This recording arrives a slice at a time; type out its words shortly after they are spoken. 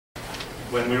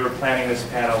When we were planning this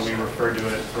panel, we referred to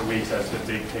it for weeks as the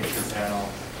big picture panel.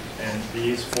 And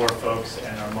these four folks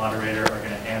and our moderator are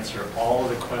going to answer all of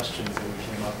the questions that we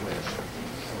came up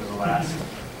with over the last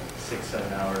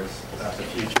 6-7 hours about the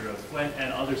future of Flint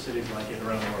and other cities like it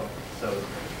around the world. So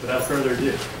without further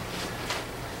ado,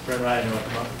 Brent Ryan, you want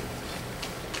to come up?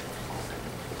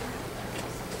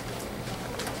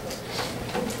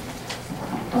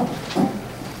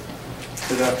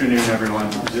 Good afternoon, everyone.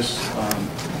 Is this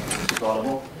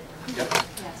audible? Yep.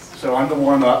 Yes. So I'm the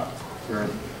warm-up for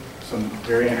some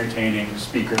very entertaining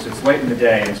speakers. It's late in the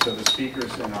day, and so the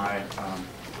speakers and I,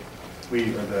 we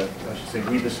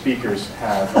the speakers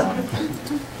have,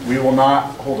 we will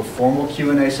not hold a formal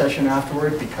Q&A session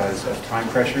afterward because of time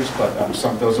pressures, but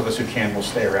those of us who can will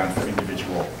stay around for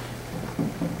individual,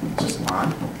 is this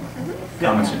on?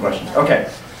 Comments and questions.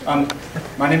 Okay.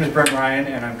 My name is Brent Ryan,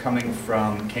 and I'm coming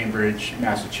from Cambridge,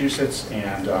 Massachusetts,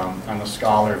 and I'm a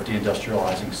scholar of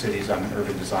deindustrializing cities. I'm an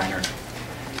urban designer,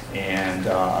 and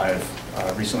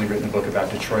I've recently written a book about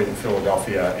Detroit and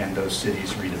Philadelphia and those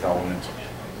cities' redevelopment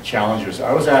challenges.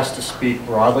 I was asked to speak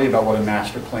broadly about what a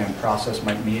master plan process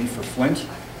might mean for Flint,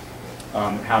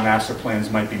 how master plans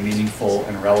might be meaningful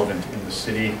and relevant in the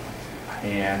city.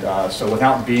 And so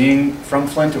without being from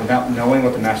Flint and without knowing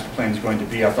what the master plan is going to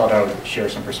be, I thought I would share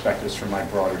some perspectives from my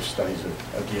broader studies of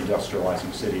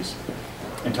deindustrializing cities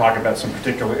and talk about some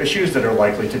particular issues that are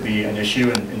likely to be an issue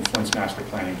in Flint's master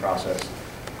planning process.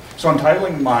 So I'm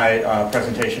titling my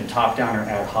presentation Top-Down or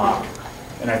Ad Hoc,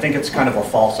 and I think it's kind of a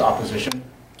false opposition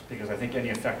because I think any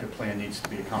effective plan needs to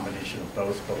be a combination of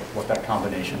both, but what that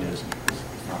combination is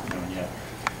not known yet.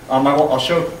 I'll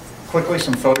show quickly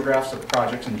some photographs of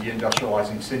projects in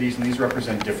deindustrializing cities, and these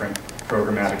represent different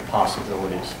programmatic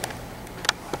possibilities.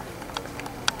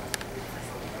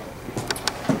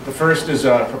 The first is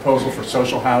a proposal for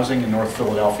social housing in North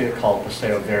Philadelphia called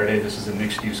Paseo Verde. This is a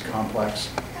mixed-use complex.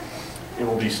 It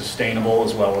will be sustainable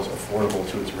as well as affordable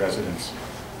to its residents.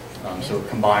 So it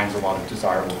combines a lot of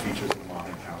desirable features of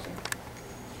modern housing.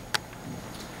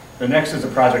 The next is a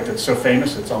project that's so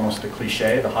famous it's almost a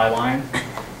cliche, the High Line.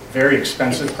 Very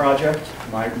expensive project.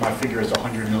 My figure is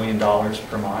 $100 million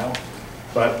per mile,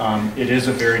 but it is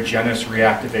a very generous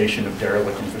reactivation of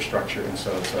derelict infrastructure, and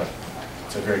so it's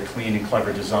a very clean and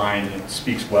clever design, and it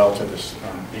speaks well to this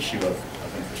issue of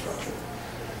infrastructure.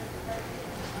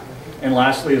 And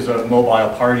lastly is a mobile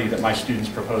party that my students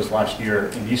proposed last year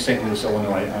in East St. Louis,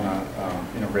 Illinois,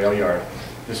 in a rail yard.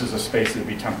 This is a space that would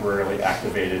be temporarily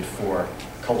activated for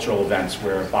cultural events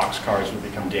where boxcars would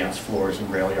become dance floors and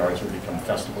rail yards would become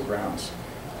festival grounds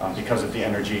because of the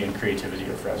energy and creativity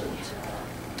of residents.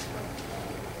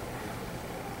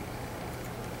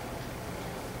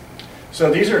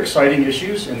 So these are exciting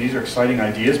issues and these are exciting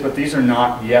ideas, but these are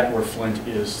not yet where Flint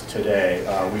is today.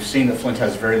 We've seen that Flint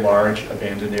has very large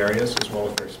abandoned areas as well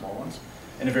as very small ones,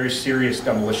 and a very serious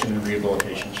demolition and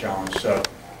rehabilitation challenge. So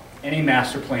any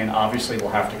master plan obviously will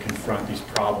have to confront these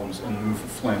problems and move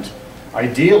Flint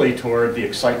ideally toward the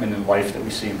excitement and life that we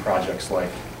see in projects like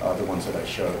the ones that I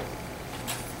showed.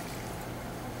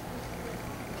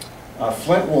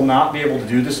 Flint will not be able to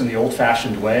do this in the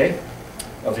old-fashioned way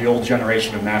of the old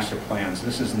generation of master plans.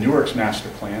 This is Newark's master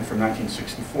plan from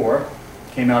 1964.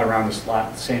 Came out around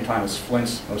the same time as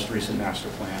Flint's most recent master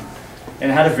plan. And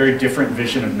it had a very different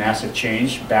vision of massive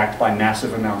change backed by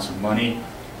massive amounts of money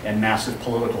and massive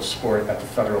political support at the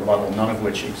federal level, none of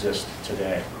which exist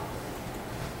today.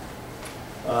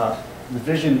 The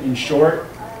vision, in short,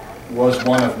 was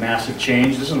one of massive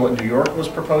change. This is what New York was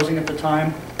proposing at the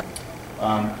time.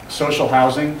 Social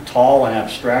housing, tall and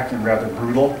abstract and rather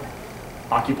brutal,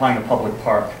 occupying a public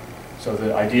park. So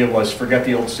the idea was forget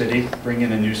the old city, bring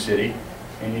in a new city.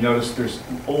 And you notice there's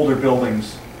older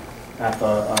buildings at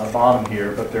the bottom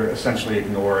here, but they're essentially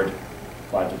ignored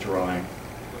by the drawing.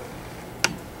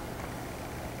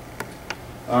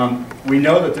 We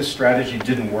know that this strategy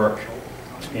didn't work,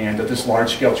 and that this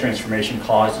large-scale transformation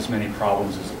caused as many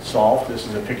problems as it solved. This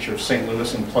is a picture of St.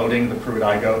 Louis imploding the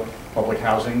Pruitt-Igoe public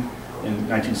housing in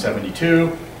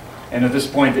 1972, and at this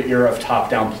point the era of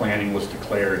top-down planning was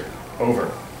declared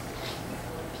over.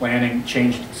 Planning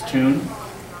changed its tune.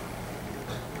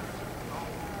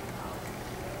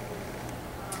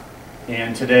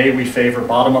 And today we favor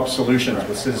bottom-up solutions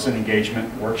with citizen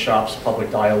engagement, workshops,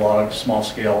 public dialogue,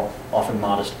 small-scale, often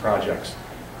modest projects.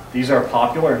 These are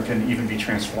popular and can even be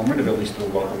transformative, at least at a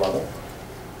local level.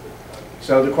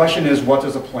 So the question is, what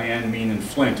does a plan mean in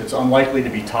Flint? It's unlikely to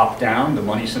be top-down. The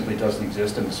money simply doesn't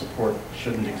exist, and the support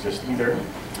shouldn't exist either.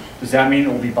 Does that mean it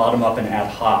will be bottom-up and ad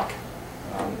hoc?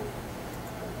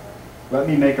 Let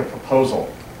me make a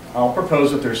proposal. I'll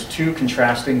propose that there's two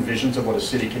contrasting visions of what a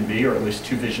city can be, or at least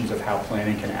two visions of how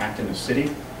planning can act in a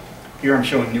city. Here I'm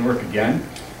showing Newark again.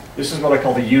 This is what I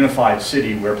call the unified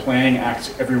city, where planning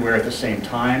acts everywhere at the same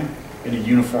time in a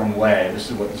uniform way.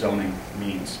 This is what zoning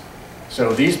means.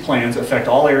 So these plans affect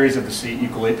all areas of the city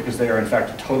equally because they are in fact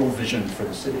a total vision for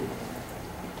the city.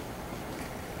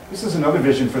 This is another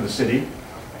vision for the city.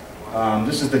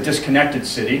 This is the disconnected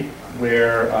city,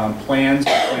 where plans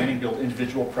and planning build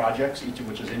individual projects, each of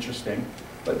which is interesting,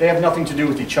 but they have nothing to do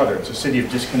with each other. It's a city of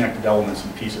disconnected elements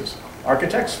and pieces.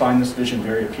 Architects find this vision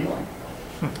very appealing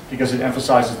because it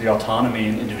emphasizes the autonomy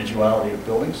and individuality of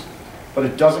buildings, but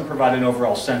it doesn't provide an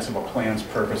overall sense of a plan's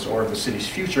purpose or of the city's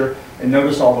future. And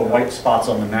notice all the white spots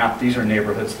on the map. These are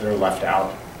neighborhoods that are left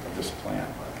out of this plan.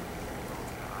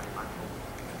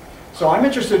 So I'm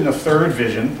interested in a third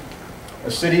vision,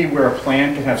 a city where a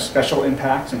plan can have special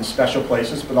impacts in special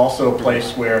places, but also a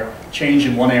place where change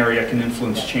in one area can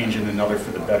influence change in another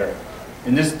for the better.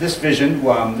 In this vision,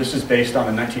 this is based on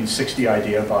a 1960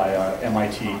 idea by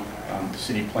MIT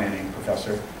city planning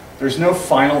professor. There's no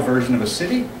final version of a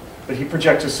city, but he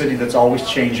projects a city that's always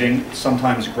changing,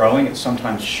 sometimes growing, it's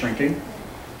sometimes shrinking,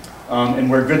 and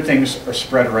where good things are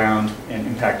spread around and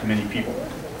impact many people.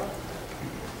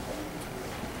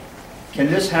 Can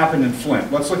this happen in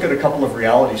Flint? Let's look at a couple of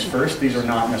realities first. These are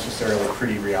not necessarily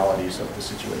pretty realities of the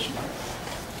situation.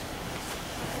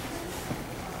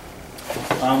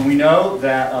 We know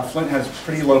that Flint has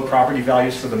pretty low property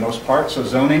values for the most part, so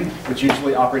zoning, which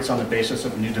usually operates on the basis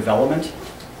of new development,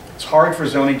 it's hard for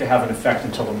zoning to have an effect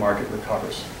until the market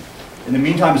recovers. In the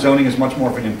meantime, zoning is much more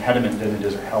of an impediment than it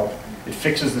is a help. It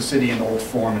fixes the city in old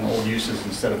form and old uses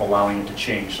instead of allowing it to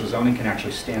change. So zoning can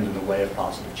actually stand in the way of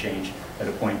positive change at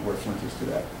a point where Flint is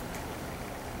today.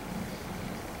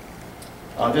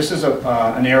 This is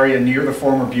an area near the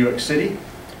former Buick City.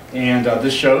 And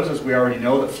this shows, as we already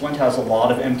know, that Flint has a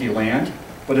lot of empty land,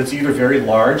 but it's either very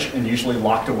large and usually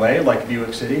locked away, like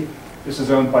Buick City. This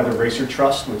is owned by the Racer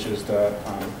Trust, which is the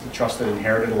trust that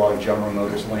inherited a lot of General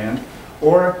Motors land.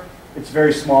 Or it's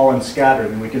very small and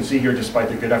scattered, and we can see here, despite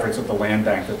the good efforts of the land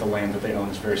bank, that the land that they own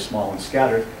is very small and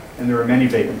scattered, and there are many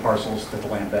vacant parcels that the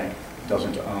land bank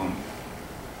doesn't own.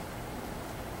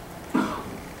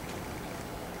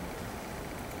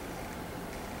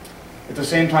 At the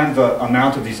same time, the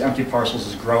amount of these empty parcels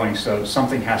is growing, so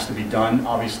something has to be done.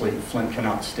 Obviously, Flint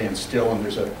cannot stand still, and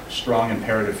there's a strong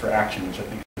imperative for action, which I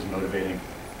think is motivating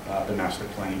the master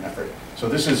planning effort. So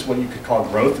this is what you could call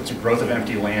growth. It's a growth of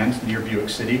empty land near Buick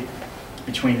City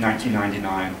between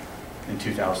 1999 and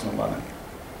 2011.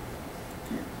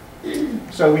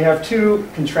 So we have two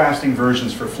contrasting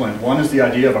versions for Flint. One is the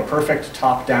idea of a perfect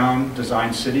top-down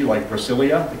designed city like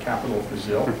Brasilia, the capital of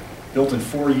Brazil, built in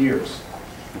 4 years.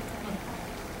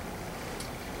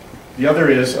 The other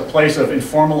is a place of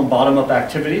informal and bottom-up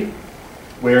activity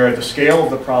where the scale of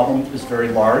the problem is very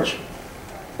large,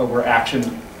 but where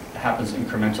action happens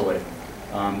incrementally.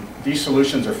 These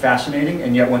solutions are fascinating,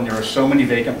 and yet when there are so many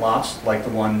vacant lots, like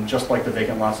the one, just like the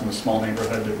vacant lots in the small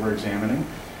neighborhood that we're examining,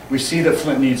 we see that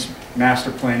Flint needs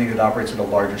master planning that operates at a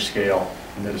larger scale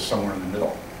and that is somewhere in the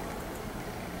middle.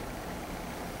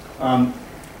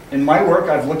 In my work,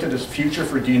 I've looked at this future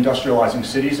for deindustrializing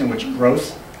cities in which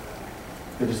growth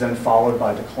that is then followed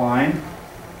by decline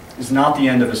is not the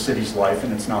end of a city's life,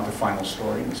 and it's not the final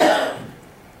story.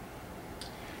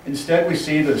 Instead, we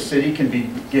see that a city can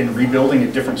begin rebuilding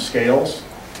at different scales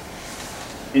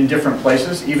in different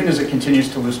places. Even as it continues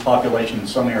to lose population in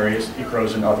some areas, it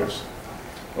grows in others.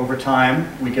 Over time,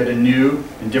 we get a new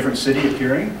and different city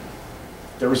appearing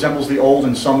that resembles the old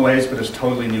in some ways, but is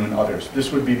totally new in others.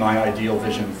 This would be my ideal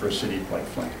vision for a city like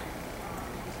Flint.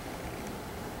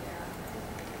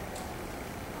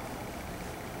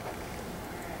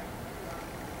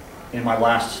 In my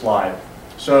last slide.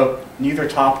 So neither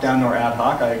top-down nor ad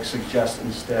hoc, I suggest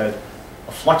instead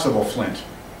a flexible Flint.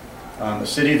 A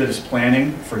city that is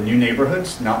planning for new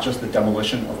neighborhoods, not just the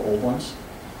demolition of old ones.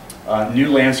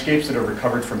 New landscapes that are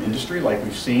recovered from industry, like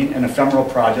we've seen, and ephemeral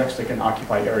projects that can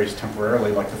occupy areas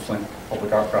temporarily, like the Flint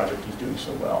Public Art Project is doing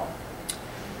so well.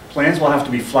 Plans will have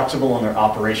to be flexible in their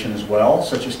operation as well,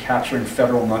 such as capturing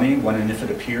federal money when and if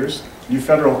it appears. New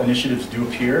federal initiatives do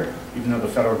appear, even though the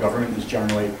federal government is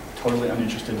generally totally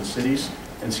uninterested in cities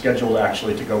and scheduled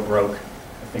actually to go broke,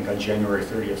 I think, on January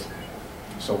 30th.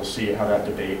 So we'll see how that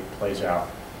debate plays out.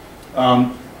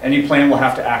 Any plan will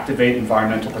have to activate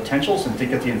environmental potentials and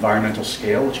think at the environmental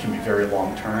scale, which can be very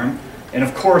long term. And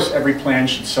of course, every plan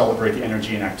should celebrate the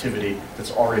energy and activity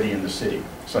that's already in the city,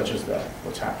 such as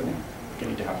what's happening,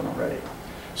 beginning to happen already.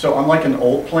 So unlike in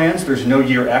old plans, there's no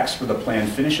year X where the plan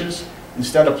finishes.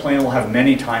 Instead, a plan will have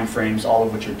many time frames, all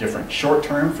of which are different.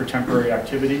 Short-term for temporary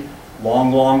activity,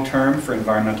 long-term for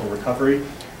environmental recovery,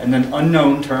 and then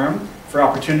unknown term for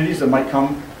opportunities that might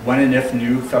come when and if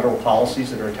new federal policies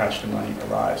that are attached to money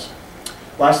arise.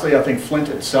 Lastly, I think Flint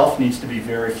itself needs to be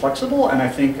very flexible, and I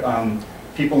think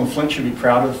people in Flint should be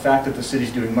proud of the fact that the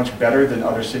city's doing much better than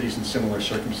other cities in similar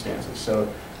circumstances. So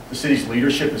the city's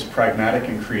leadership is pragmatic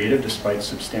and creative despite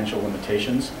substantial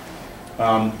limitations.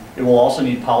 It will also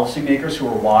need policymakers who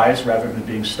are wise rather than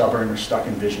being stubborn or stuck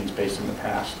in visions based in the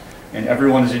past. And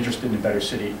everyone is interested in a better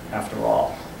city after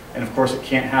all. And of course, it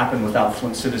can't happen without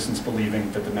Flint citizens believing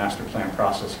that the master plan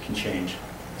process can change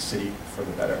the city for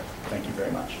the better. Thank you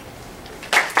very much.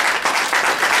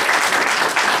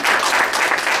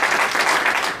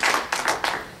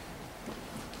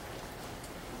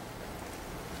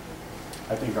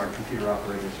 I think our computer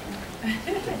operators can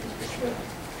take this picture.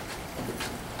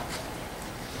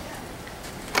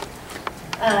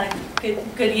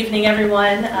 Good evening,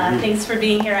 everyone. Thanks for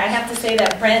being here. I have to say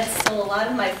that Brent stole a lot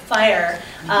of my fire.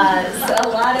 So a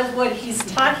lot of what he's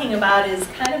talking about is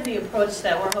kind of the approach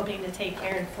that we're hoping to take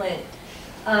here in Flint.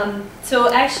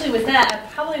 So actually with that, I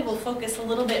probably will focus a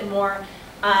little bit more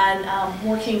on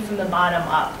working from the bottom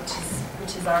up,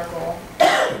 which is our goal.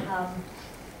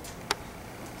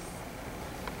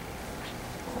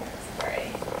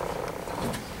 Sorry.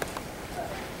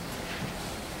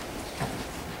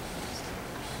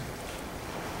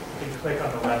 You can click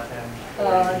on the left hand.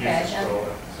 Oh, okay.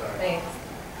 Sorry. Thanks.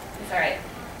 It's all right.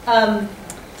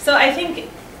 So I think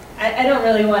I don't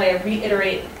really want to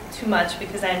reiterate too much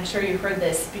because I'm sure you've heard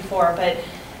this before, but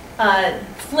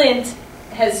Flint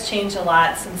has changed a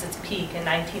lot since its peak in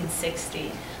 1960.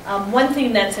 One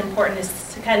thing that's important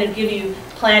is to kind of give you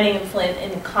planning in Flint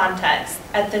in context.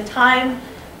 At the time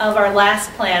of our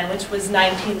last plan, which was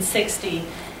 1960,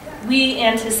 we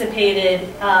anticipated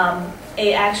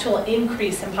a actual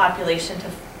increase in population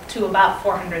to about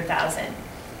 400,000.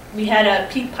 We had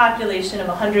a peak population of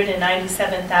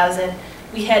 197,000.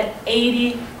 We had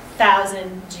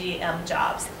 80,000 GM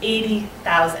jobs,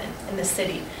 80,000 in the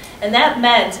city. And that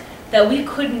meant that we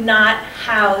could not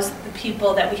house the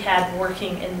people that we had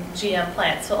working in GM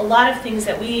plants. So a lot of things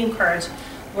that we encouraged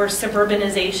were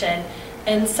suburbanization,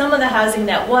 and some of the housing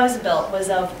that was built was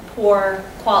of poor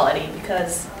quality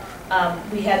because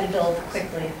we had to build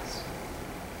quickly.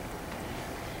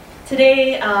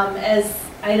 Today, as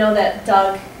I know that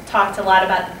Doug talked a lot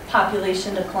about the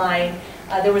population decline,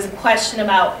 there was a question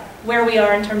about where we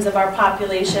are in terms of our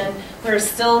population. We're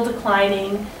still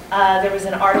declining. There was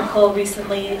an article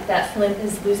recently that Flint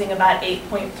is losing about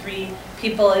 8.3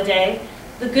 people a day.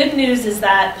 The good news is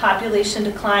that population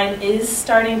decline is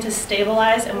starting to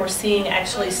stabilize, and we're seeing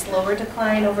actually slower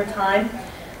decline over time.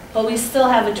 But we still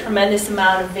have a tremendous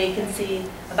amount of vacancy.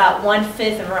 About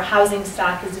 1/5 of our housing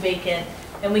stock is vacant,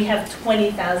 and we have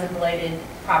 20,000 blighted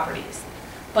properties.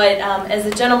 But as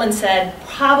the gentleman said,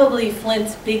 probably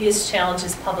Flint's biggest challenge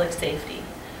is public safety.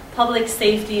 Public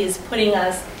safety is putting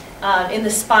us in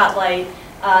the spotlight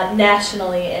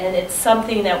nationally, and it's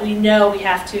something that we know we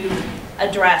have to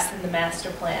address in the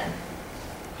master plan.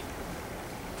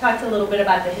 Talked a little bit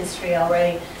about the history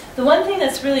already. The one thing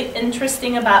that's really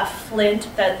interesting about Flint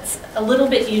that's a little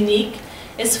bit unique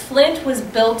is Flint was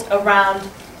built around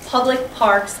public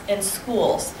parks and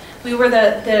schools. We were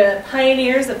the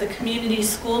pioneers of the community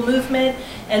school movement,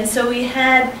 and so we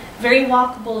had very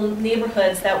walkable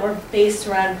neighborhoods that were based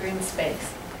around green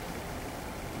space.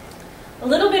 A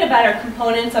little bit about our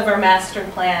components of our master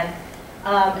plan,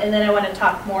 and then I want to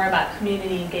talk more about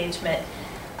community engagement.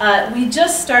 We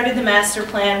just started the master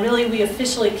plan. Really, we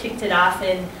officially kicked it off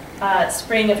in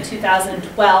spring of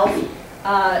 2012.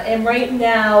 And right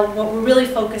now, what we're really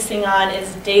focusing on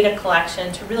is data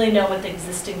collection to really know what the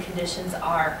existing conditions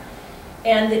are.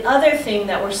 And the other thing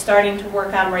that we're starting to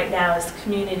work on right now is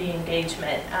community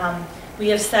engagement. We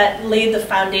have laid the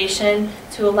foundation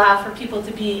to allow for people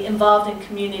to be involved in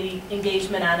community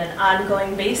engagement on an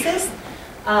ongoing basis.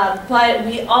 But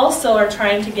we also are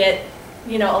trying to get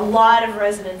a lot of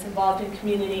residents involved in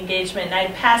community engagement. And I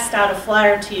passed out a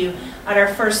flyer to you on our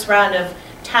first round of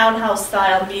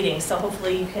townhouse-style meetings, so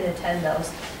hopefully you can attend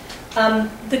those.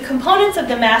 The components of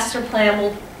the master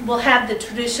plan will have the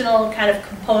traditional kind of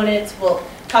components. We'll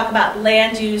talk about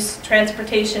land use,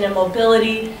 transportation and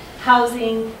mobility,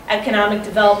 housing, economic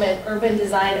development, urban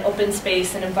design, open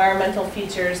space, and environmental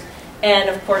features, and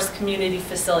of course community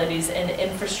facilities and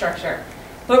infrastructure.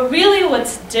 But really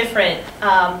what's different,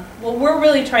 what we're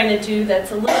really trying to do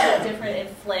that's a little bit different in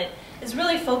Flint is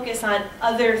really focus on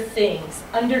other things,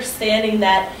 understanding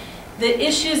that the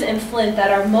issues in Flint that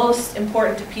are most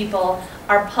important to people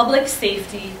are public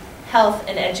safety, health,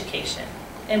 and education.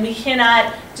 And we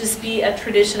cannot just be a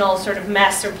traditional sort of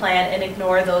master plan and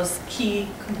ignore those key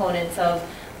components of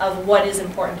what is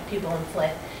important to people in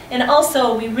Flint. And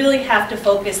also, we really have to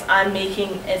focus on making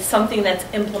it something that's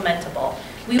implementable.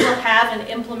 We will have an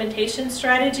implementation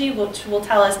strategy which will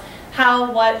tell us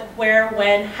how, what, where,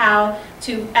 when, how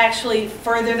to actually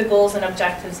further the goals and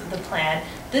objectives of the plan.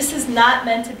 This is not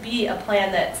meant to be a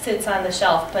plan that sits on the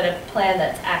shelf, but a plan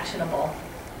that's actionable.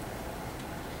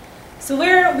 So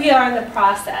where we are in the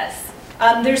process,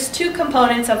 there's two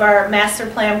components of our master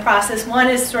plan process. One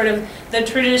is sort of the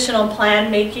traditional plan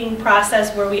making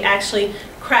process where we actually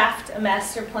craft a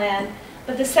master plan.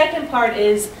 But the second part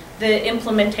is the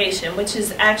implementation, which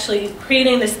is actually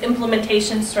creating this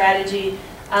implementation strategy,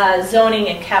 zoning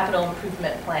and capital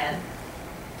improvement plan.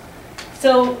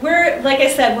 So we're, like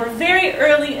I said, we're very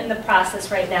early in the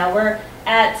process right now. We're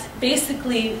at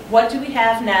basically what do we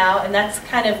have now, and that's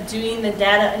kind of doing the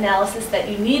data analysis that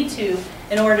you need to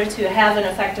in order to have an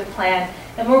effective plan.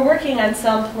 And we're working on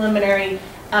some preliminary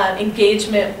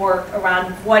engagement work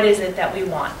around what is it that we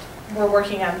want. We're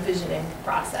working on visioning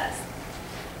process.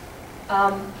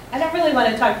 I don't really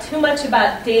want to talk too much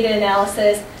about data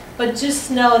analysis, but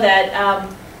just know that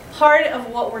part of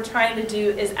what we're trying to do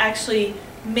is actually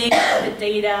make the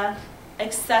data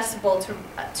accessible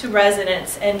to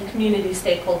residents and community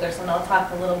stakeholders, and I'll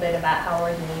talk a little bit about how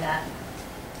we're doing that.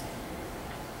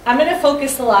 I'm going to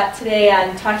focus a lot today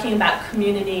on talking about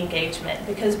community engagement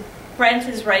because Brent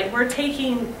is right. We're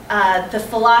taking the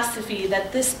philosophy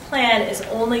that this plan is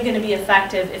only going to be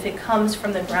effective if it comes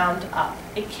from the ground up.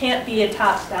 It can't be a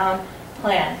top-down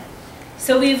plan.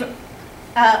 So we've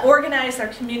organized our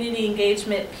community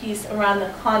engagement piece around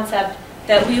the concept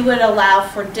that we would allow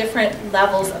for different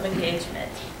levels of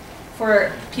engagement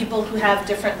for people who have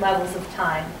different levels of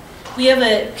time. We have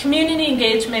a community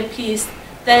engagement piece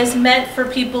that is meant for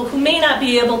people who may not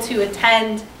be able to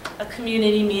attend a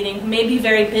community meeting, who may be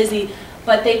very busy,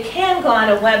 but they can go on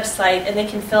a website and they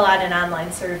can fill out an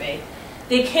online survey.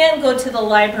 They can go to the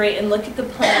library and look at the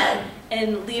plan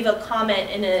and leave a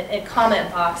comment in a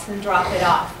comment box and drop it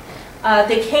off.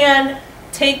 They can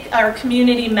take our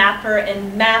community mapper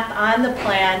and map on the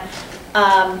plan,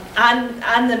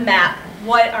 on the map,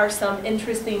 what are some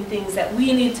interesting things that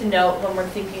we need to know when we're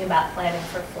thinking about planning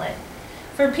for Flint.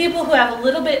 For people who have a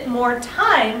little bit more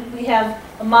time, we have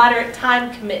a moderate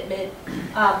time commitment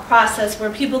process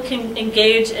where people can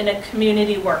engage in a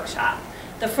community workshop.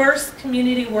 The first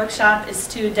community workshop is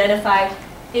to identify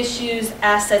issues,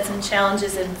 assets, and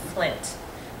challenges in Flint.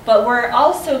 But we're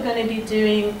also going to be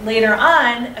doing later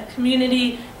on a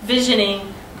community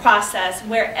visioning process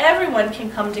where everyone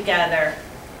can come together,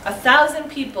 1,000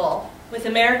 people with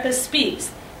America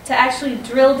Speaks, to actually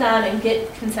drill down and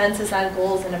get consensus on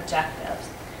goals and objectives.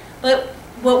 But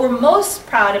what we're most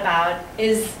proud about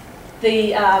is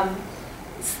the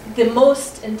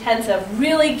most intensive,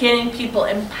 really getting people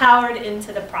empowered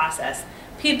into the process.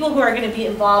 People who are going to be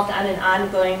involved on an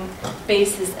ongoing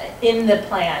basis in the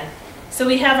plan. So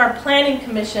we have our planning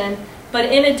commission, but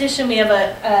in addition we have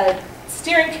a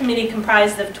steering committee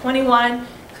comprised of 21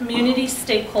 community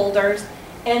stakeholders,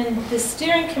 and the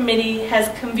steering committee has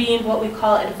convened what we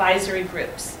call advisory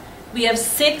groups. We have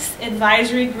 6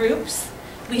 advisory groups.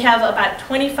 We have about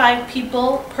 25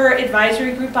 people per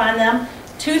advisory group on them.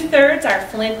 2/3 are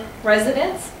Flint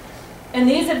residents. And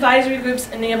these advisory groups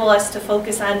enable us to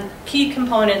focus on key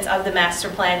components of the master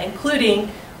plan,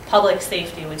 including public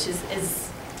safety, which is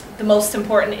the most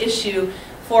important issue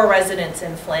for residents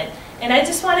in Flint. And I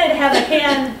just wanted to have a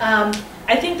hand,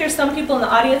 I think there's some people in the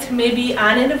audience who may be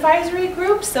on an advisory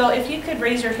group, so if you could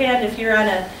raise your hand if you're on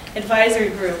an advisory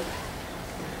group.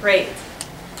 Great.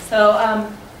 So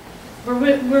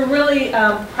we're really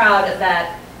proud of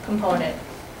that component.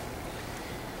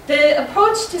 The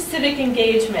approach to civic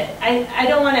engagement, I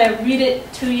don't want to read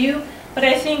it to you, but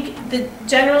I think that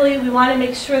generally we want to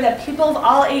make sure that people of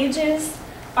all ages,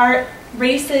 our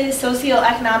races,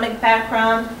 socioeconomic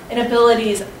background, and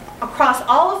abilities across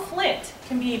all of Flint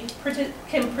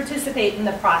can participate in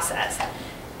the process.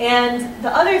 And the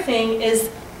other thing is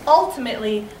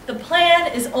ultimately the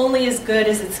plan is only as good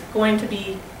as it's going to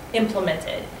be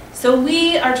implemented. So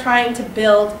we are trying to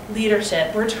build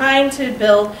leadership. We're trying to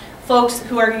build folks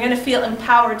who are going to feel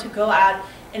empowered to go out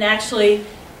and actually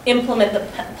implement the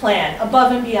plan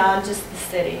above and beyond just the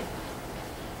city.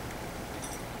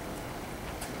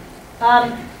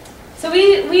 So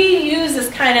we use this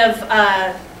kind of,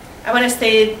 I want to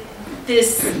say,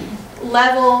 this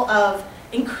level of,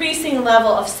 increasing level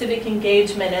of civic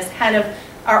engagement as kind of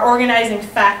our organizing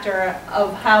factor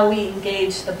of how we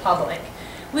engage the public.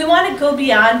 We want to go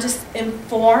beyond just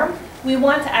inform, we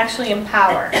want to actually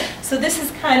empower. So this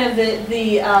is kind of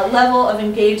the level of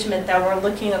engagement that we're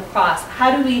looking across.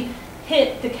 How do we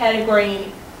hit the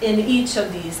category in each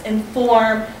of these?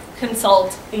 Inform,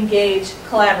 consult, engage,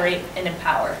 collaborate, and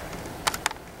empower.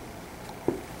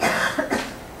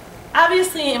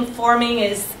 Obviously, informing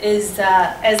is as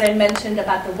I mentioned,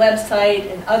 about the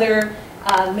website and other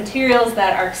materials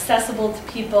that are accessible to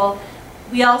people.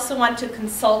 We also want to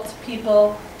consult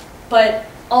people, but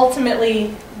ultimately,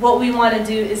 what we want to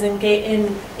do is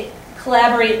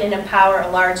collaborate and empower a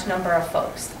large number of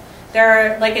folks. There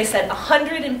are, like I said,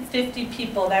 150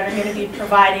 people that are going to be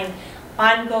providing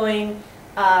ongoing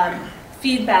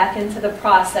feedback into the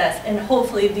process, and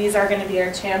hopefully these are going to be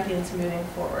our champions moving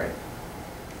forward.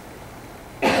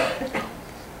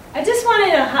 I just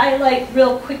wanted to highlight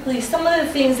real quickly some of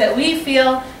the things that we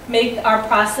feel make our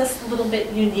process a little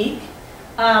bit unique.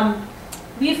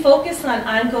 We focus on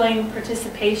ongoing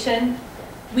participation.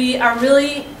 We are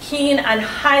really keen on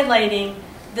highlighting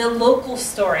the local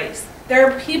stories. There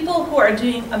are people who are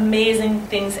doing amazing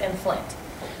things in Flint.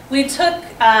 We took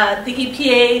the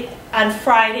EPA on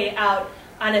Friday out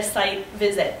on a site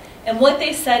visit, and what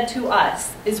they said to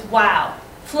us is, wow,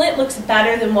 Flint looks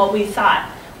better than what we thought.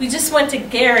 We just went to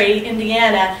Gary,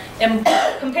 Indiana, and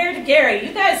compared to Gary,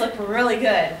 you guys look really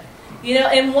good. You know,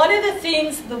 and one of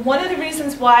the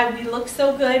reasons why we look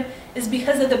so good is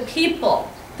because of the people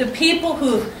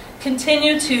who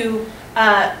continue to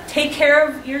take care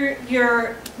of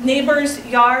your neighbors'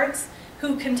 yards,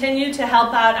 who continue to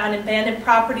help out on abandoned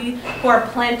property, who are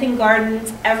planting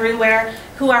gardens everywhere,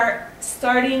 who are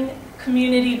starting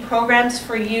community programs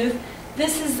for youth.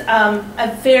 This is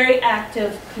a very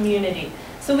active community.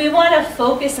 So we want to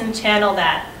focus and channel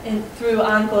that through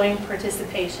ongoing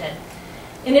participation.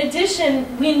 In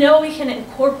addition, we know we can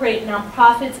incorporate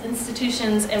nonprofits,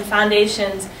 institutions, and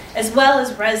foundations, as well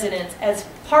as residents, as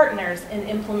partners in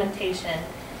implementation.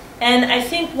 And I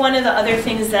think one of the other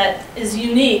things that is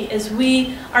unique is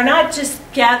we are not just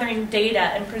gathering data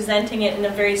and presenting it in a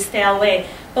very stale way,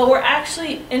 but we're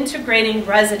actually integrating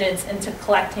residents into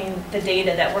collecting the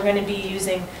data that we're going to be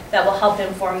using that will help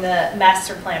inform the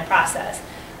master plan process.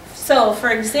 So, for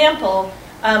example,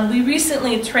 we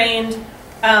recently trained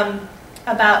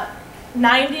about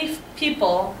 90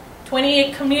 people,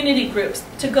 28 community groups,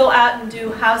 to go out and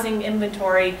do housing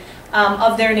inventory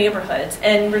of their neighborhoods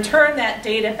and return that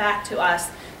data back to us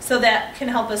so that can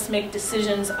help us make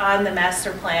decisions on the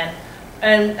master plan.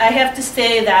 And I have to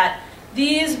say that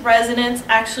these residents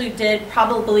actually did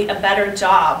probably a better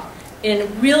job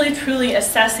in really truly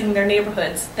assessing their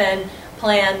neighborhoods than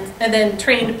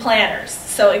trained planners.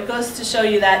 So it goes to show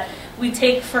you that we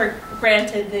take for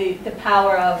granted the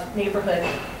power of neighborhood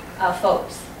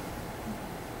folks.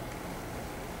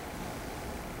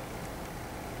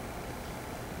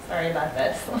 Sorry about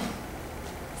this.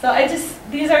 So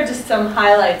these are just some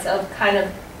highlights of kind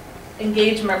of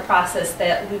engagement process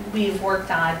that we've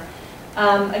worked on.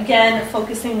 Again,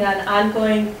 focusing on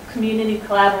ongoing community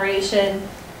collaboration,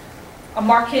 a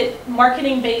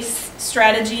marketing-based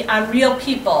strategy on real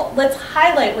people. Let's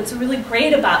highlight what's really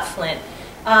great about Flint.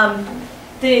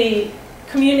 The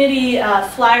community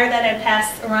flyer that I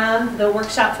passed around, the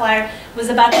workshop flyer, was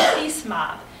about the peace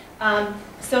mob.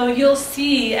 So you'll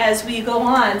see as we go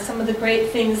on some of the great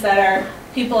things that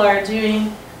people are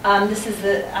doing. This is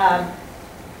the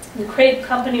Crepe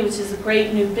Company, which is a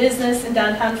great new business in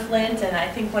downtown Flint, and I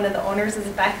think one of the owners is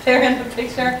back there in the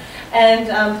picture.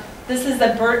 And this is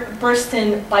the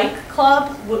Burston Bike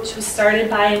Club, which was started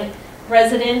by a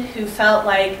resident who felt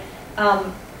like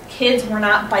kids were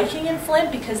not biking in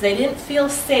Flint because they didn't feel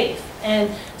safe.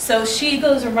 And so she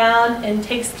goes around and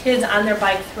takes kids on their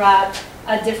bike throughout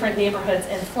different neighborhoods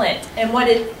in Flint. And what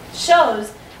it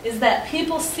shows is that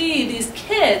people see these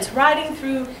kids riding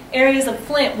through areas of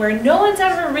Flint where no one's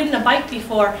ever ridden a bike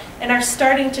before and are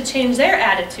starting to change their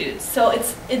attitudes. So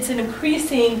it's an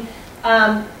increasing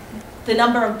the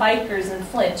number of bikers in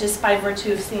Flint just by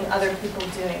virtue of seeing other people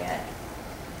doing it.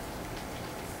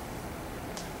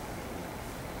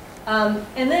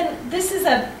 And then this is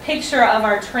a picture of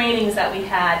our trainings that we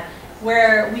had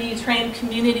where we trained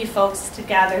community folks to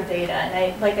gather data.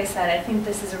 And like I said, I think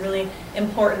this is a really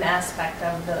important aspect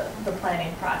of the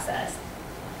planning process.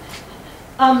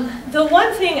 The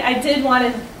one thing I did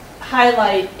want to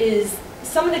highlight is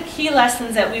some of the key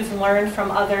lessons that we've learned from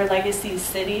other legacy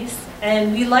cities.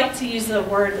 And we like to use the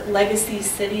word legacy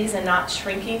cities and not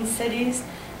shrinking cities,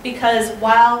 because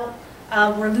while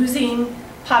we're losing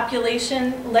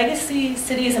population, legacy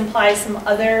cities imply some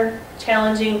other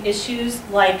challenging issues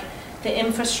like the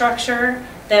infrastructure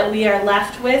that we are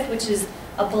left with, which is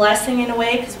a blessing in a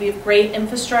way because we have great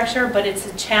infrastructure, but it's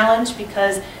a challenge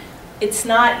because It's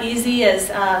not easy, as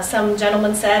some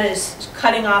gentleman said, is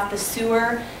cutting off the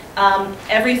sewer.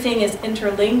 Everything is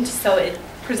interlinked, so it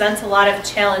presents a lot of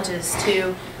challenges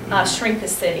to shrink the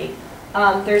city.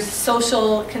 There's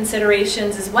social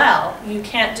considerations as well. You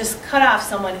can't just cut off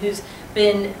someone who's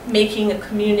been making a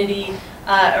community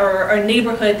or a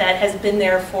neighborhood that has been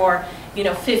there for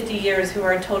 50 years, who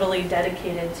are totally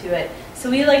dedicated to it. So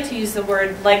we like to use the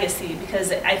word legacy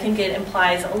because I think it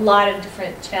implies a lot of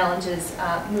different challenges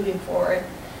moving forward.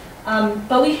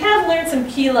 But we have learned some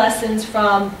key lessons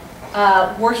from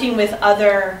working with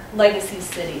other legacy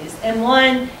cities. And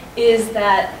one is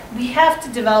that we have to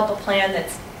develop a plan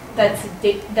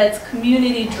that's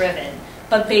community driven,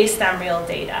 but based on real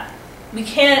data. We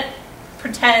can't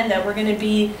pretend that we're going to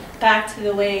be back to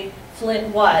the way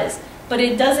Flint was. But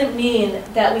it doesn't mean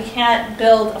that we can't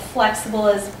build a flexible,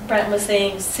 as Brent was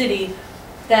saying, city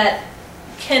that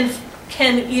can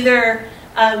either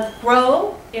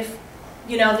grow if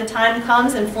the time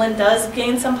comes and Flint does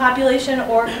gain some population,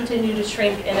 or continue to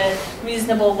shrink in a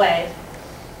reasonable way.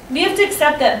 We have to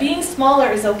accept that being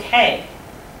smaller is okay.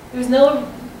 There's no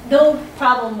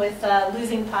problem with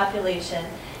losing population.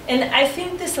 And I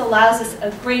think this allows us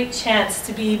a great chance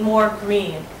to be more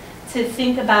green, to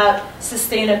think about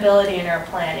sustainability in our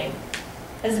planning.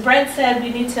 As Brent said, we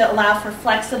need to allow for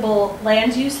flexible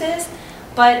land uses,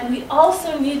 but we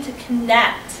also need to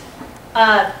connect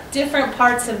different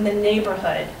parts of the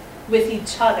neighborhood with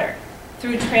each other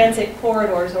through transit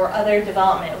corridors or other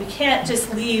development. We can't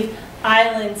just leave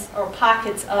islands or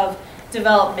pockets of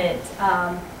development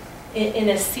in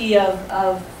a sea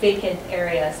of vacant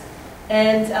areas.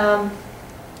 And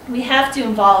we have to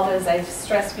involve, as I've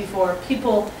stressed before,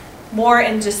 people more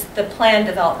in just the plan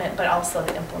development, but also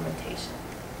the implementation.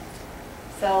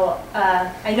 So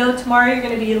I know tomorrow you're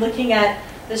going to be looking at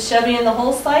the Chevy and the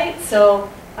whole site, so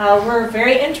we're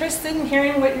very interested in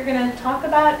hearing what you're going to talk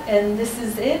about, and this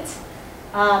is it.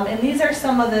 And these are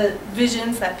some of the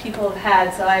visions that people have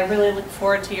had, so I really look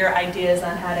forward to your ideas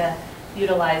on how to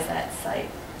utilize that site.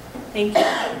 Thank you.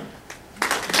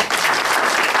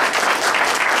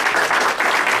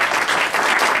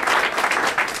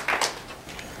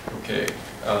 Okay,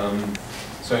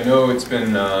 so I know it's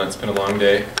been a long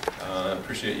day.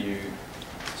 Appreciate you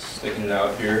sticking it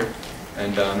out here,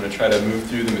 and I'm going to try to move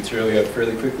through the material you have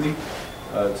fairly quickly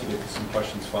to get to some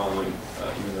questions following,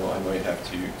 even though I might have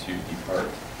to depart.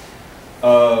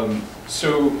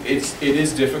 So it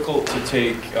is difficult to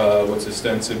take what's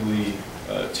ostensibly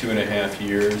 2.5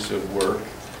 years of work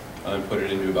and put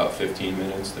it into about 15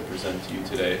 minutes to present to you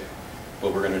today.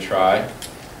 What we're going to try.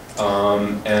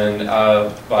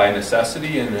 By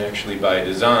necessity and actually by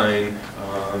design,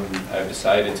 I've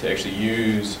decided to actually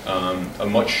use a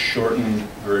much shortened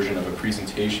version of a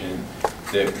presentation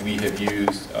that we have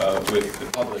used with the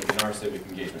public in our civic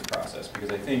engagement process. Because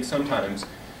I think sometimes,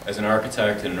 as an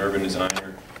architect and an urban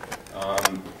designer,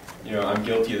 I'm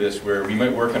guilty of this, where we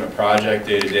might work on a project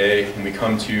day to day, and we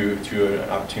come to an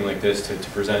opportunity like this to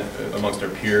present amongst our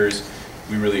peers.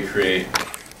 We really create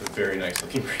a very nice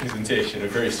looking presentation, a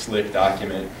very slick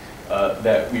document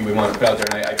that we would want to put out there.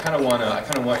 And I kind of want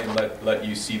to let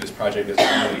you see this project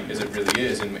as it really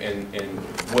is, and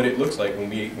what it looks like when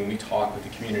we talk with the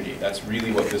community. That's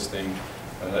really what this thing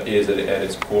is at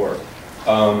its core.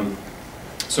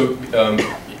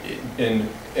 And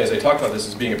as I talked about this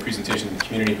as being a presentation to the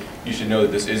community, you should know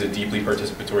that this is a deeply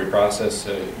participatory process.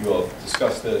 You all have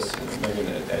discussed this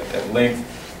at length.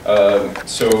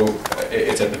 So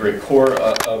it's at the very core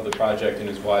of the project, and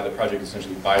is why the project is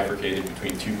essentially bifurcated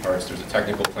between two parts. There's a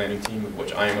technical planning team, of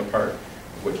which I am a part,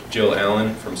 of which Jill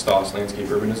Allen from Stoss Landscape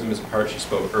Urbanism is a part. She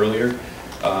spoke earlier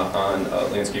on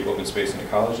landscape, open space, and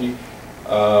ecology.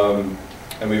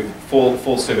 And we have a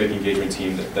full civic engagement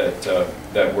team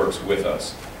that works with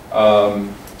us.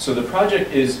 So the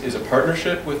project is a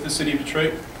partnership with the City of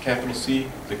Detroit, capital C,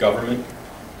 the government,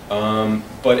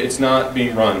 but it's not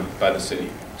being run by the city.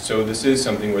 So this is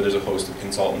something where there's a host of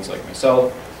consultants like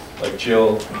myself, like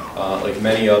Jill, like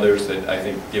many others that I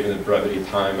think, given the brevity of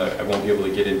time, I won't be able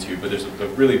to get into, but there's a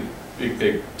really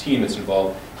big team that's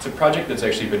involved. It's a project that's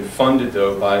actually been funded,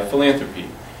 though, by philanthropy.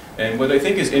 And what I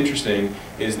think is interesting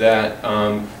is that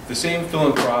the same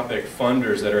philanthropic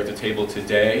funders that are at the table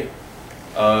today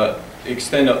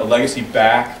extend a legacy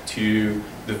back to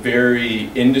the very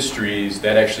industries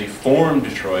that actually formed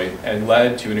Detroit and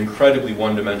led to an incredibly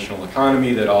one-dimensional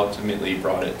economy that ultimately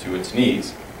brought it to its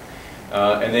knees.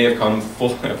 And they have come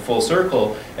full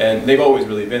circle, and they've always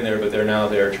really been there, but they're now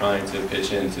there trying to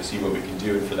pitch in to see what we can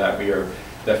do, and for that we are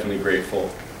definitely grateful.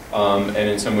 And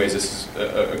in some ways this is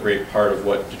a great part of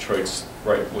what Detroit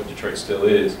still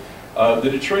is. The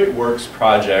Detroit Works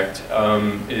project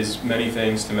is many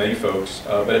things to many folks,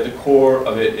 but at the core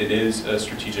of it, it is a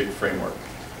strategic framework.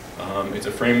 It's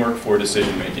a framework for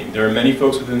decision making. There are many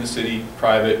folks within the city,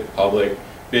 private, public,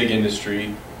 big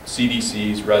industry,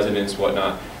 CDCs, residents,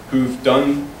 whatnot, who've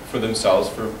done for themselves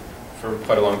for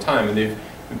quite a long time, and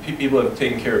people have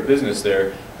taken care of business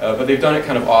there, but they've done it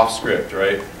kind of off script,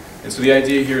 right? And so the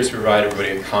idea here is to provide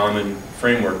everybody a common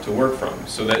framework to work from,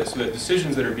 so that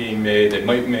decisions that are being made that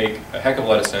might make a heck of a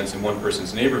lot of sense in one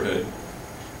person's neighborhood,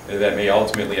 that may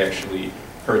ultimately actually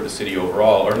hurt the city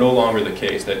overall, are no longer the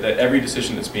case. That every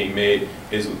decision that's being made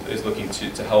is looking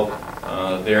to help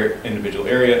their individual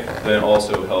area, but then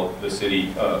also help the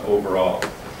city overall.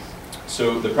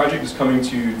 So the project is coming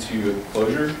to a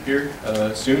closure here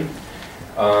soon.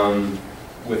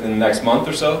 Within the next month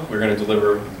or so, we're going to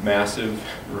deliver a massive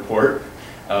report.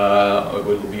 It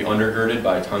will be undergirded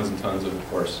by tons and tons of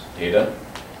course, data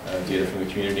from the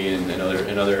community and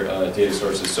other data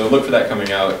sources. So look for that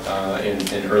coming out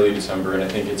in early December, and I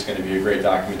think it's going to be a great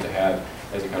document to have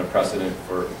as a kind of precedent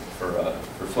for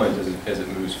Flint as it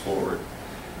moves forward.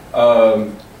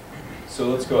 So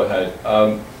let's go ahead.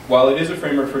 While it is a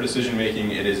framework for decision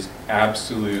making, it is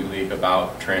absolutely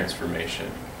about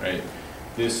transformation, right?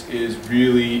 This is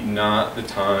really not the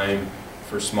time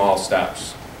for small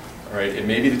steps, right? It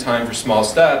may be the time for small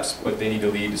steps, but they need to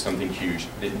lead to something huge.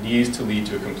 It needs to lead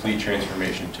to a complete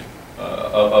transformation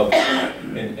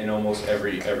in almost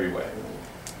every way.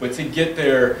 But to get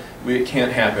there, it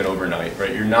can't happen overnight,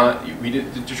 right?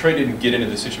 Detroit didn't get into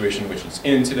the situation which it's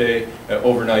in today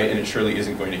overnight, and it surely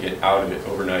isn't going to get out of it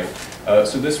overnight.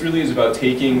 So this really is about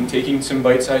taking some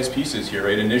bite-sized pieces here,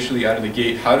 right? Initially out of the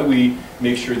gate, how do we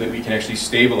make sure that we can actually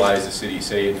stabilize the city,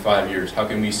 say in 5 years? How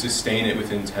can we sustain it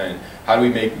within 10? How do we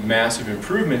make massive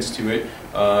improvements to it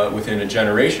within a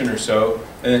generation or so?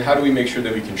 And then how do we make sure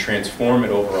that we can transform it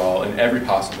overall in every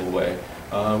possible way?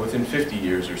 Within 50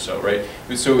 years or so, right?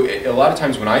 So a lot of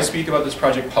times when I speak about this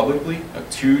project publicly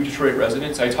to Detroit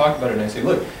residents, I talk about it and I say,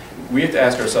 look, we have to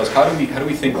ask ourselves, how do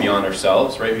we think beyond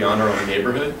ourselves, right? Beyond our own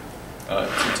neighborhood,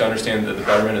 to understand the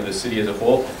betterment of the city as a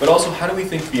whole, but also how do we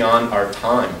think beyond our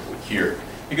time here?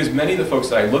 Because many of the folks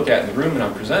that I look at in the room and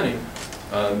I'm presenting,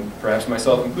 perhaps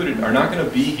myself included, are not going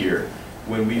to be here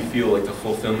when we feel like the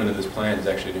fulfillment of this plan is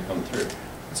actually going to come through.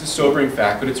 It's a sobering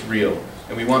fact, but it's real.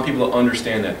 And we want people to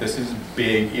understand that this is a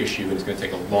big issue and it's going to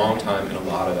take a long time and a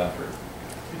lot of effort.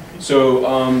 So,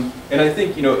 and I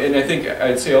think,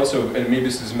 I'd say also, and maybe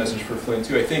this is a message for Flint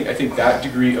too, I think that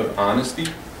degree of honesty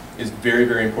is very,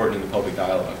 very important in the public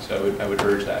dialogue. So I would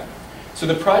urge that. So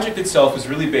the project itself is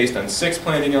really based on 6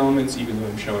 planning elements, even though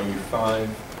I'm showing you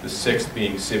 5, the 6th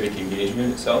being civic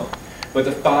engagement itself. But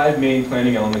the 5 main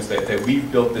planning elements that we've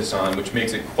built this on, which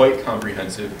makes it quite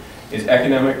comprehensive, is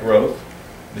economic growth,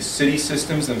 the city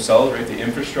systems themselves, right, the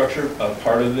infrastructure,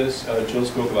 part of this Jill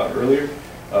spoke about earlier,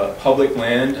 public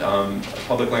land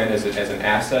as an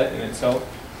asset in itself,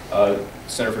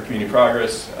 Center for Community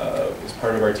Progress is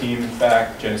part of our team, in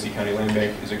fact. Genesee County Land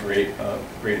Bank is a great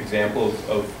example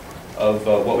of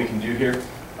what we can do here.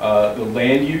 The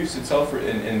land use itself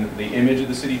and the image of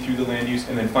the city through the land use,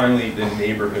 and then finally the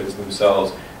neighborhoods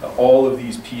themselves. All of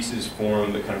these pieces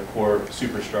form the kind of core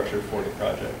superstructure for the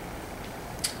project.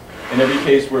 In every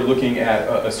case, we're looking at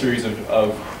a series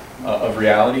of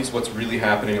realities, what's really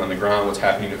happening on the ground, what's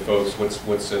happening to folks,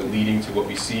 what's leading to what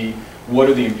we see, what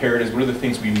are the imperatives, what are the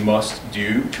things we must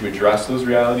do to address those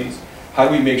realities, how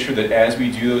do we make sure that as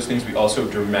we do those things, we also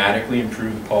dramatically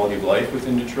improve the quality of life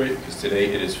within Detroit, because today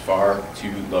it is far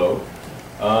too low.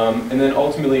 And then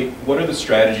ultimately, what are the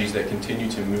strategies that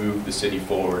continue to move the city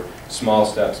forward, small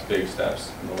steps, big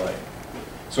steps, and the like.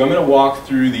 So I'm going to walk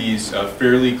through these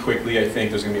fairly quickly. I think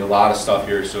there's going to be a lot of stuff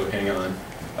here, so hang on.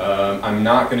 I'm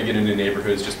not going to get into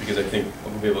neighborhoods just because I think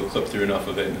we'll be able to clip through enough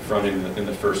of it in the front end in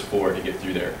the first 4 to get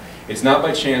through there. It's not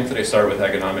by chance that I start with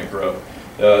economic growth.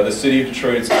 The city of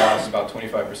Detroit has lost about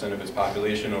 25% of its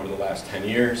population over the last 10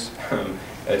 years.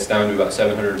 It's down to about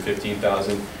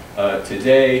 715,000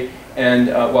 today. And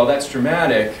while that's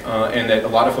dramatic, and that a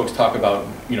lot of folks talk about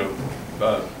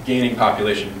gaining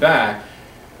population back,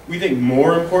 we think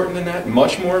more important than that,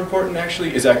 much more important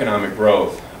actually, is economic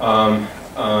growth. And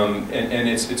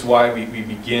it's why we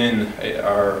begin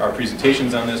our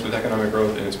presentations on this with economic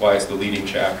growth, and it's why it's the leading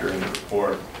chapter in the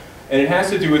report. And it has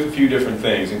to do with a few different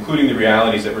things, including the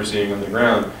realities that we're seeing on the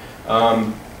ground.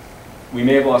 We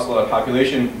may have lost a lot of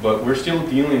population, but we're still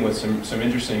dealing with some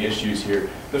interesting issues here.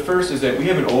 The first is that we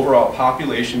have an overall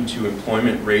population to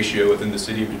employment ratio within the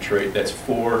city of Detroit that's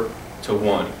 4 to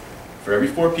 1. For every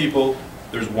 4 people,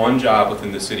 there's 1 job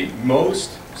within the city.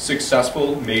 Most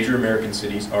successful major American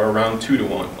cities are around 2 to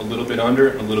 1, a little bit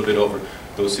under, a little bit over.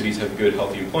 Those cities have good,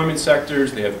 healthy employment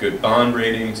sectors, they have good bond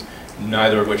ratings,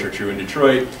 neither of which are true in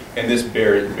Detroit, and this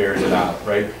bears it out,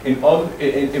 right?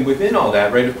 And within all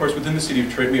that, right, of course, within the city of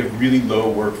Detroit, we have really low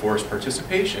workforce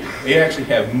participation. They actually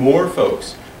have more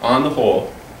folks, on the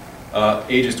whole,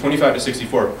 ages 25 to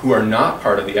 64, who are not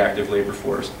part of the active labor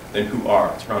force than who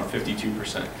are. It's around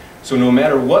 52%. So no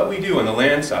matter what we do on the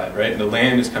land side, right, and the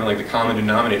land is kind of like the common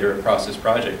denominator across this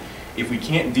project, if we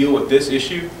can't deal with this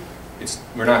issue,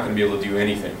 we're not going to be able to do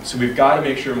anything. So we've got to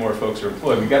make sure more folks are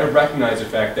employed. We've got to recognize the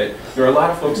fact that there are a lot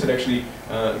of folks that actually,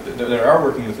 that are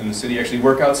working within the city, actually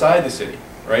work outside the city,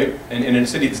 right? And in a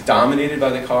city that's dominated by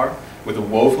the car, with a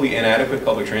woefully inadequate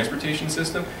public transportation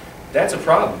system, that's a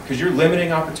problem, because you're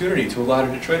limiting opportunity to a lot of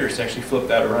Detroiters to actually flip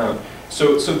that around.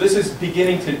 So this is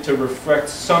beginning to reflect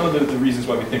some of the reasons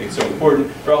why we think it's so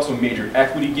important. There are also major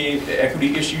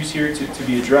equity issues here to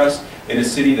be addressed. In a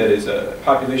city that is a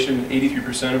population,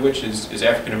 83% of which is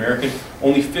African American,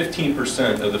 only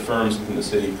 15% of the firms within the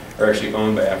city are actually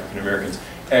owned by African Americans.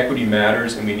 Equity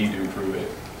matters, and we need to improve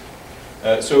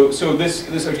it. So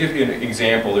this I'll give you an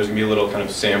example. There's going to be a little kind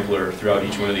of sampler throughout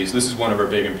each one of these. This is one of our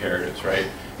big imperatives, right?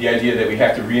 The idea that we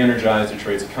have to re-energize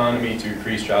Detroit's economy to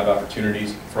increase job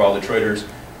opportunities for all Detroiters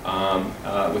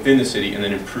within the city, and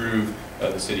then improve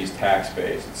the city's tax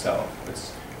base itself.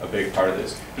 That's a big part of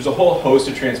this. There's a whole host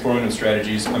of transformative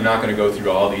strategies. I'm not going to go through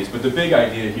all these, but the big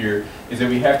idea here is that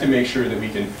we have to make sure that we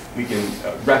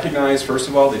can recognize, first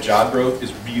of all, that job growth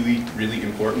is really, really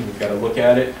important. We've got to look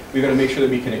at it. We've got to make sure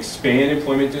that we can expand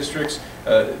employment districts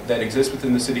that exist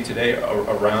within the city today,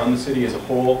 around the city as a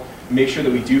whole. Make sure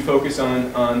that we do focus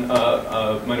on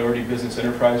minority business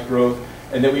enterprise growth,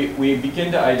 and that we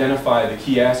begin to identify the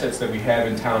key assets that we have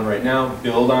in town right now,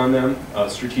 build on them,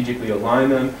 strategically align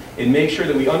them, and make sure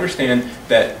that we understand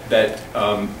that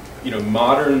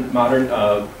modern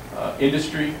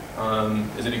industry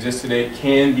as it exists today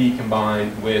can be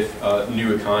combined with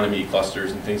new economy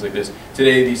clusters and things like this.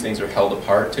 Today these things are held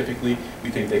apart typically. We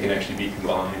think they can actually be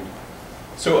combined.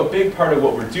 So a big part of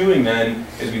what we're doing then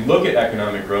is we look at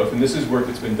economic growth, and this is work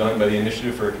that's been done by the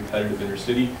Initiative for a Competitive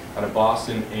Intercity out of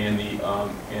Boston and the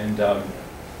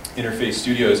Interface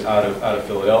Studios out of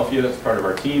Philadelphia. That's part of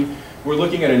our team. We're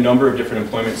looking at a number of different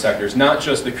employment sectors, not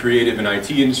just the creative and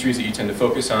IT industries that you tend to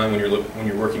focus on when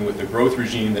you're working with the growth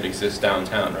regime that exists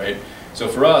downtown, right? So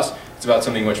for us, it's about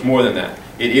something much more than that.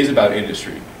 It is about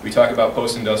industry. We talk about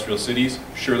post-industrial cities.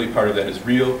 Surely part of that is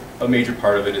real. A major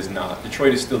part of it is not.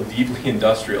 Detroit is still deeply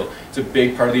industrial. It's a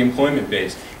big part of the employment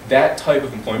base. That type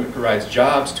of employment provides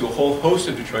jobs to a whole host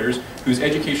of Detroiters whose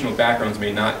educational backgrounds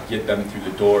may not get them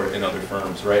through the door in other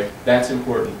firms, right? That's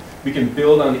important. We can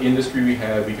build on the industry we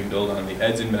have. We can build on the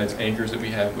eds and meds anchors that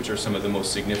we have, which are some of the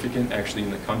most significant actually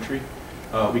in the country.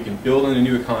 We can build on a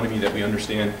new economy that we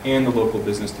understand, and the local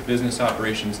business-to-business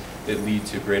operations that lead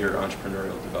to greater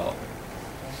entrepreneurial development.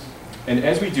 And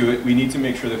as we do it, we need to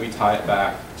make sure that we tie it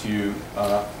back to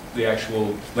the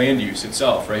actual land use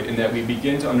itself, right? And that we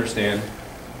begin to understand,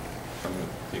 I'm going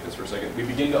to take this for a second, we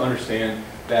begin to understand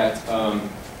that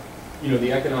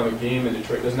the economic game in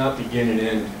Detroit does not begin and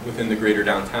end within the greater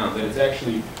downtown, that it's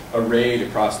actually arrayed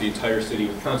across the entire city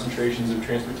with concentrations of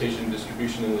transportation,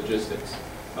 distribution, and logistics.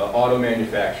 Auto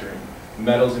manufacturing,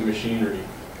 metals and machinery,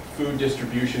 food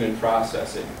distribution and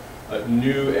processing,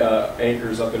 new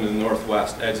anchors up in the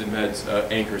northwest, eds and meds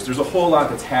anchors. There's a whole lot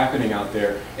that's happening out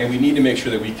there, and we need to make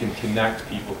sure that we can connect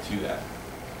people to that.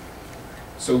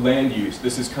 So land use,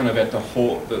 this is kind of at the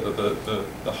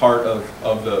heart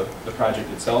of the project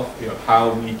itself,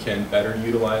 how we can better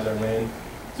utilize our land.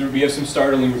 So we have some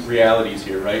startling realities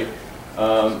here, right?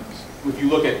 If you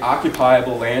look at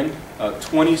occupiable land,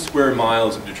 20 square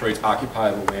miles of Detroit's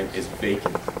occupiable land is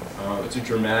vacant. It's a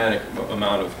dramatic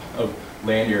amount of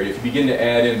land area. If you begin to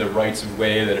add in the rights of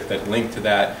way that link to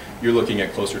that, you're looking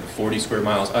at closer to 40 square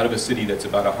miles out of a city that's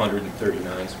about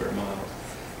 139 square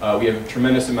miles. We have a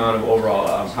tremendous amount of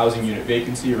overall housing unit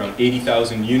vacancy, around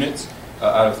 80,000 units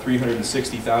out of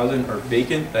 360,000 are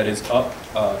vacant. That is up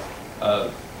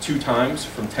 2 times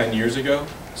from 10 years ago.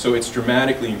 So it's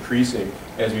dramatically increasing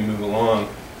as we move along.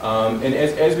 And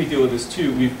as we deal with this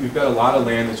too, we've got a lot of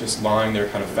land that's just lying there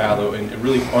kind of fallow and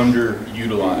really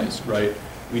underutilized, right?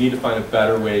 We need to find a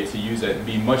better way to use it and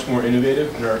be much more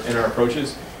innovative in our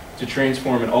approaches to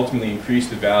transform and ultimately increase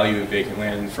the value of vacant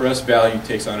land. And for us, value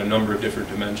takes on a number of different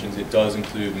dimensions. It does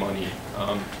include money.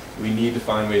 We need to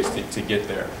find ways to get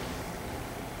there.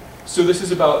 So this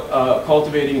is about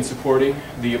cultivating and supporting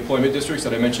the employment districts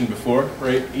that I mentioned before,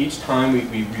 right? Each time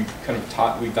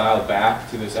we dial back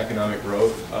to this economic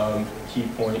growth key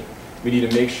point. We need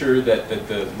to make sure that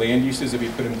the land uses that we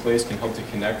put in place can help to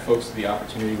connect folks to the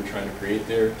opportunity we're trying to create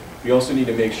there. We also need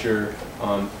to make sure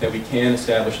that we can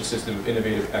establish a system of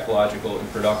innovative, ecological, and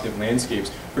productive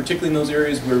landscapes, particularly in those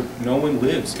areas where no one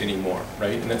lives anymore,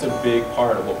 right? And that's a big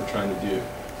part of what we're trying to do.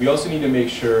 We also need to make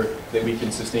sure that we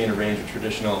can sustain a range of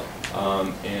traditional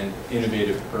and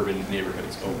innovative urban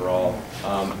neighborhoods overall.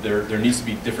 There needs to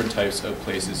be different types of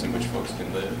places in which folks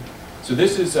can live. So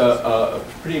this is a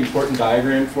pretty important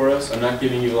diagram for us. I'm not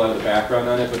giving you a lot of the background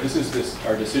on it, but this is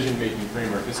our decision-making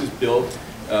framework. This is built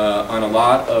on a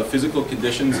lot of physical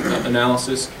conditions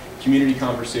analysis, community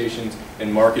conversations,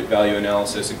 and market value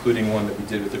analysis, including one that we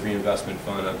did with the Reinvestment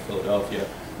Fund out of Philadelphia.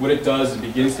 What it does is it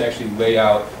begins to actually lay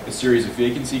out a series of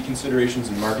vacancy considerations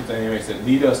and market dynamics that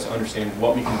lead us to understand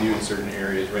what we can do in certain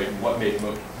areas, right, and what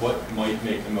might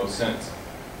make the most sense.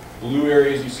 Blue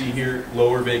areas you see here,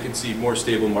 lower vacancy, more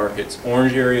stable markets.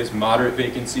 Orange areas, moderate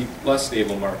vacancy, less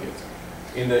stable markets.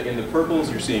 In the purples,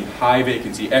 you're seeing high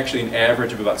vacancy. Actually, an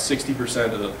average of about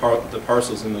 60% of the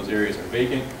parcels in those areas are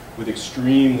vacant, with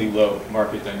extremely low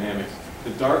market dynamics.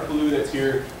 The dark blue that's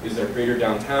here is our greater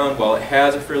downtown. While it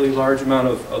has a fairly large amount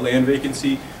of land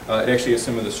vacancy, it actually has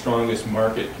some of the strongest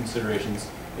market considerations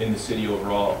in the city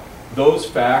overall. Those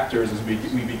factors, as we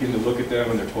begin to look at them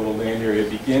in their total land area,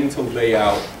 begin to lay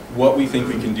out what we think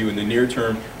we can do in the near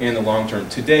term and the long term.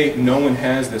 Today, no one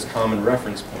has this common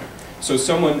reference point. So a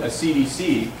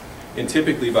CDC, and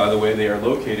typically, by the way, they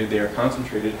are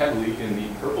concentrated heavily in the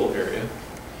purple area.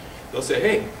 They'll say,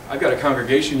 hey, I've got a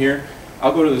congregation here.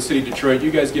 I'll go to the city of Detroit.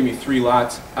 You guys give me 3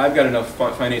 lots. I've got enough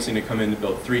financing to come in to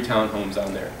build 3 townhomes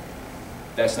on there.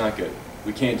 That's not good.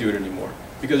 We can't do it anymore.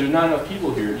 Because there's not enough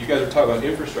people here. You guys were talking about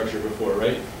infrastructure before,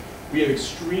 right? We have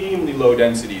extremely low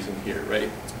densities in here, right?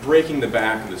 It's breaking the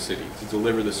back of the city to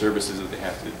deliver the services that they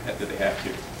have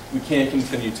to. We can't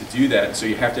continue to do that, so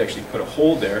you have to actually put a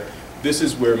hold there. This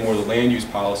is where more the land use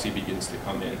policy begins to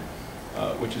come in,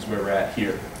 which is where we're at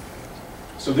here.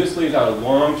 So this lays out a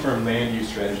long-term land use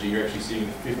strategy. You're actually seeing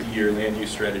the 50-year land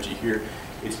use strategy here.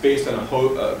 It's based on a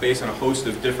host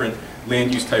of different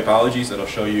land use typologies that I'll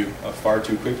show you far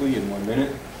too quickly in 1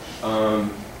 minute.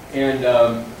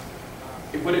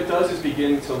 What it does is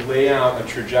begin to lay out a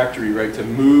trajectory, right, to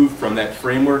move from that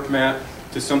framework map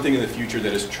to something in the future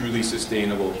that is truly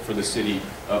sustainable for the city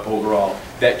overall,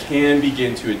 that can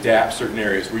begin to adapt certain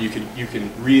areas where you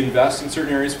can reinvest in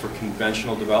certain areas for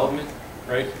conventional development,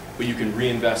 right? But you can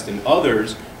reinvest in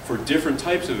others for different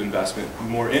types of investment,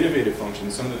 more innovative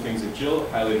functions, some of the things that Jill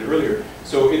highlighted earlier.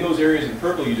 So in those areas in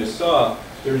purple you just saw,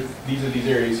 these are these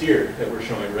areas here that we're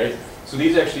showing, right? So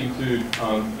these actually include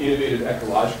innovative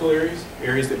ecological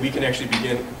areas that we can actually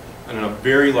begin on a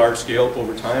very large scale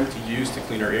over time to use to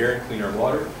clean our air and clean our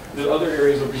water. There's other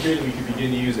areas over here that we can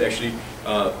begin to use to actually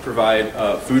provide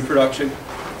food production,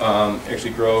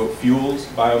 actually grow fuels,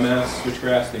 biomass,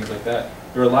 switchgrass, things like that.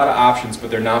 There are a lot of options, but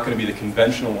they're not going to be the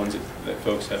conventional ones that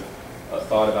folks have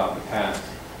thought about in the past.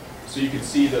 So you can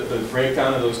see the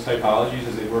breakdown of those typologies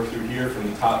as they work through here from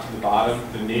the top to the bottom,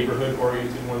 the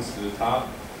neighborhood-oriented ones to the top,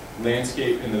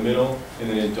 landscape in the middle, and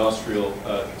then industrial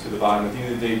to the bottom. At the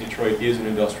end of the day, Detroit is an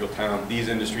industrial town. These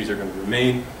industries are going to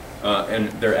remain, and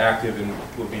they're active and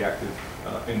will be active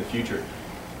in the future.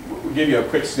 We'll give you a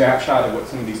quick snapshot of what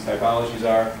some of these typologies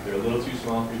are. They're a little too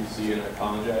small for you to see, and I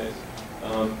apologize.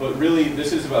 But really,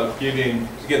 this is about giving,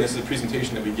 again, this is a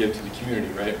presentation that we give to the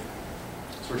community, right?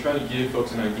 So we're trying to give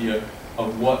folks an idea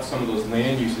of what some of those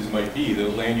land uses might be, the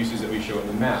land uses that we show on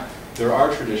the map. There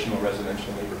are traditional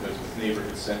residential neighborhoods with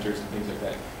neighborhood centers and things like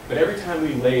that. But every time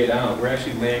we lay it out, we're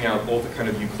actually laying out both a kind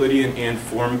of Euclidean and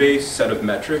form-based set of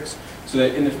metrics so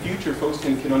that in the future, folks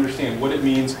can understand what it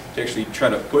means to actually try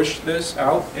to push this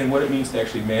out and what it means to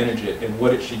actually manage it and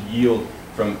what it should yield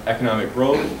from economic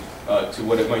growth to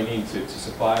what it might need to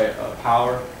supply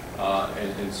power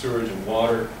and sewage and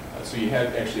water. So you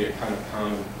have actually a kind of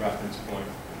common reference point.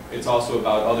 It's also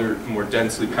about other more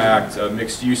densely packed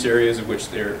mixed-use areas, of which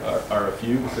there are a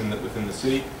few within the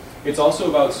city. It's also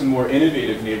about some more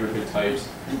innovative neighborhood types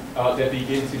that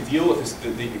begin to deal with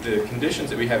the conditions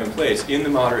that we have in place. In the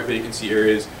moderate vacancy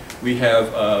areas, we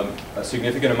have a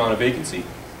significant amount of vacancy.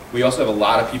 We also have a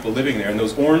lot of people living there. And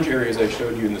those orange areas I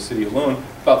showed you in the city alone,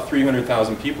 about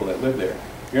 300,000 people that live there.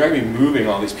 You're not going to be moving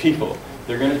all these people.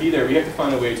 They're going to be there. We have to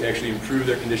find a way to actually improve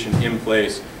their condition in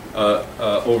place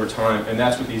over time, and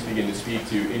that's what these begin to speak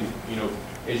to.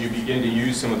 As you begin to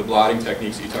use some of the blotting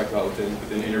techniques that you talked about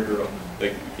within Interboro,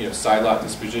 like side lot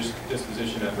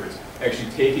disposition efforts, actually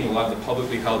taking a lot of the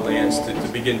publicly held lands to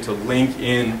begin to link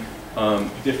in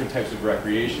different types of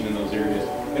recreation in those areas,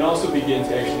 and also begin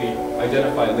to actually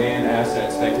identify land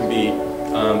assets that can be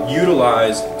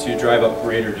utilized to drive up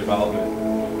greater development.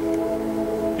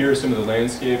 Here are some of the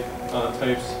landscape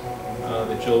types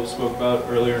that Jill spoke about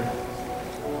earlier.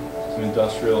 Some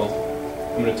industrial.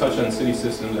 I'm going to touch on city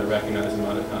systems. I recognize I'm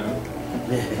out of time.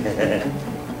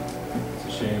 It's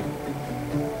a shame.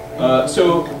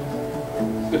 So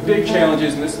the big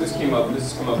challenges, and this has come up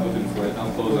within Flint.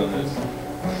 I'll close on this.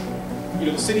 You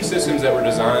know, the city systems that were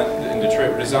designed in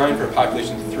Detroit were designed for a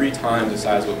population 3 times the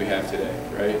size of what we have today,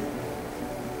 right?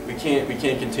 We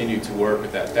can't continue to work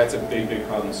with that. That's a big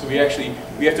problem. So we have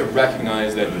to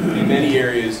recognize that in many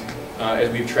areas, as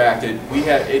we've tracked it,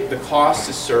 the cost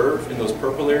to serve in those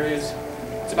purple areas,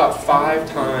 it's about 5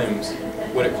 times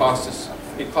what it costs us.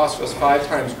 It costs us 5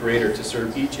 times greater to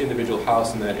serve each individual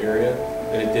house in that area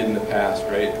than it did in the past,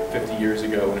 right? 50 years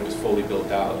ago when it was fully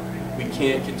built out. We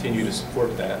can't continue to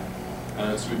support that.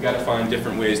 So we've got to find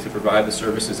different ways to provide the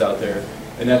services out there.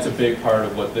 And that's a big part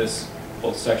of what this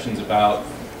whole section's about.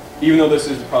 Even though this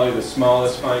is probably the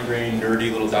smallest, fine-grained,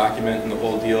 nerdy little document in the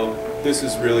whole deal, this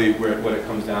is really what it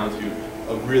comes down to.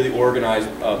 A really organized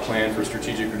plan for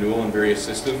strategic renewal in various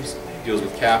systems. It deals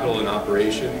with capital and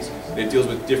operations. It deals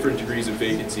with different degrees of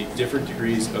vacancy, different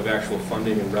degrees of actual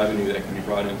funding and revenue that can be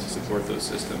brought in to support those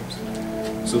systems.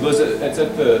 So that's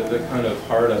at the kind of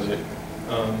heart of it.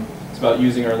 It's about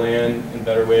using our land in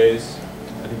better ways.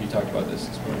 I think you talked about this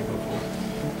morning, hopefully.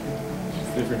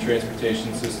 Different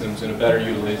transportation systems and a better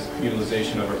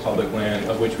utilization of our public land,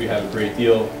 of which we have a great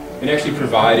deal, and actually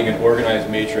providing an organized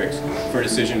matrix for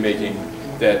decision making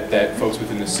that folks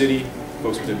within the city,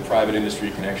 folks within private industry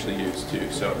can actually use too.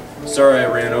 So sorry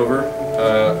I ran over,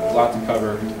 a lot to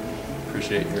cover.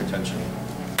 Appreciate your attention.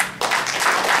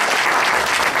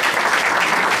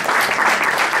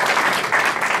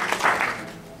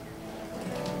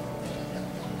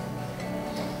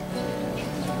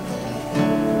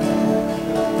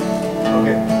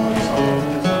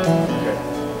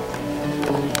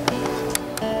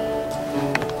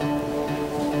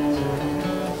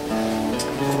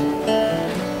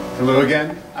 Hello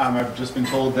again. I've just been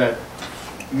told that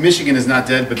Michigan is not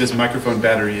dead, but this microphone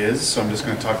battery is, so I'm just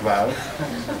going to talk loud.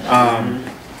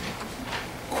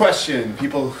 Question,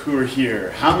 people who are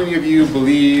here. How many of you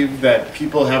believe that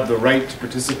people have the right to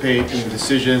participate in the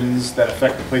decisions that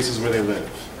affect the places where they live?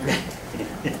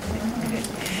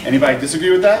 Anybody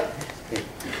disagree with that?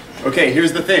 Okay,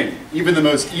 here's the thing. Even the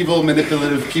most evil,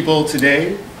 manipulative people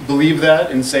today believe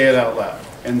that and say it out loud.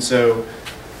 And so,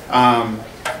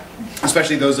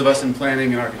 especially those of us in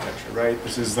planning and architecture, right?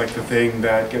 This is like the thing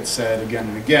that gets said again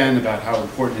and again about how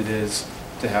important it is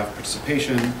to have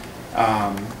participation,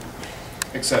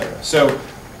 etc. So,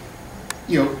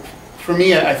 you know, for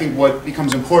me, I think what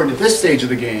becomes important at this stage of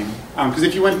the game, because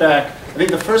if you went back, I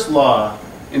think the first law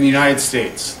in the United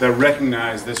States that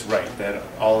recognized this right that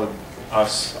all of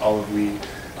us, all of we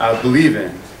believe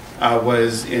in,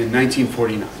 was in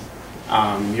 1949.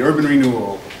 The urban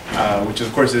renewal, which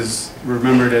of course is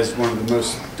remembered as one of the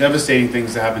most devastating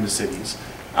things to happen to cities.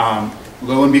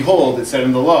 Lo and behold, it said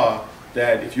in the law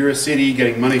that if you're a city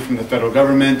getting money from the federal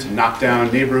government to knock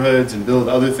down neighborhoods and build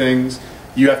other things,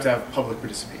 you have to have public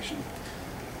participation.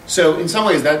 So in some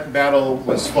ways that battle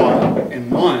was fought and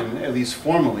won, at least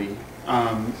formally,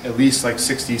 at least like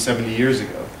 60, 70 years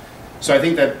ago. So I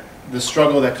think that the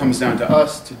struggle that comes down to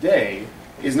us today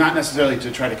is not necessarily to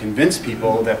try to convince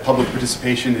people that public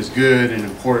participation is good and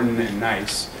important and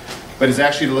nice, but is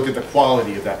actually to look at the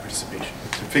quality of that participation,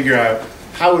 to figure out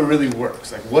how it really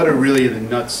works, like what are really the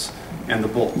nuts and the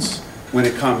bolts when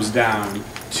it comes down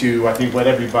to, I think, what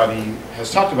everybody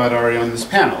has talked about already on this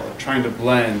panel, of trying to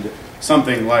blend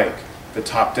something like the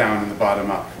top down and the bottom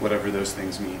up, whatever those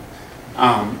things mean.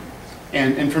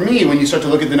 And for me, when you start to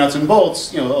look at the nuts and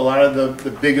bolts, you know, a lot of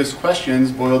the biggest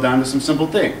questions boil down to some simple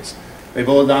things. They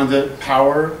boil down to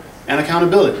power and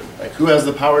accountability. Like, who has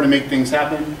the power to make things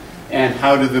happen, and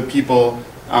how do the people,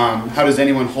 how does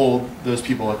anyone hold those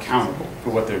people accountable for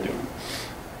what they're doing?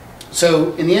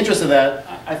 So, in the interest of that,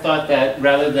 I thought that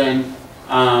rather than,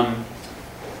 I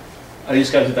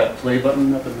just got to hit that play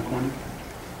button up in the corner.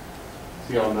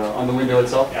 See on the window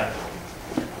itself. Yeah.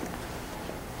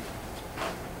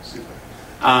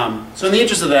 So in the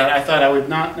interest of that, I thought I would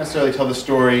not necessarily tell the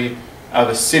story of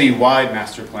a city-wide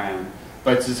master plan,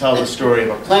 but to tell the story of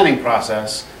a planning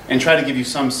process and try to give you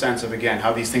some sense of, again,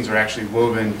 how these things are actually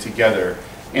woven together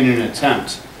in an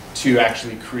attempt to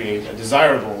actually create a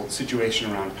desirable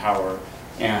situation around power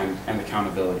and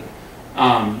accountability.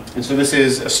 And so this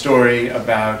is a story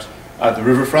about the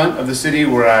riverfront of the city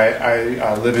where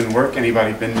I live and work.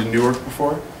 Anybody been to Newark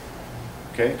before?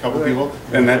 Okay, a couple people.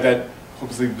 And that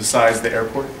hopefully besides the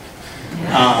airport.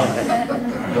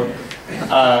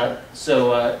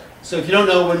 So if you don't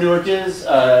know where Newark is,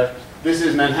 this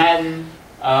is Manhattan.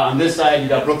 On this side, you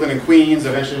got Brooklyn and Queens,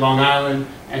 eventually Long Island,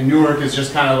 and Newark is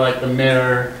just kind of like the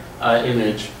mirror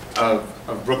image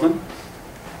of Brooklyn.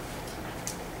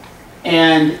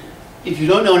 And if you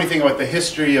don't know anything about the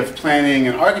history of planning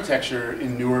and architecture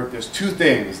in Newark, there's two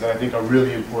things that I think are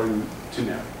really important to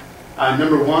know.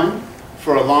 Number one,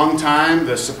 for a long time,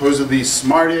 the supposedly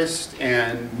smartest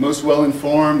and most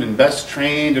well-informed and best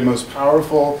trained and most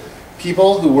powerful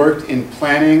people who worked in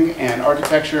planning and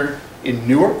architecture in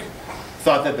Newark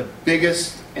thought that the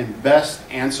biggest and best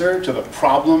answer to the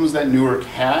problems that Newark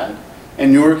had,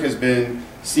 and Newark has been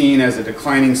seen as a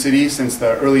declining city since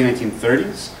the early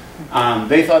 1930s,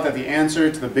 they thought that the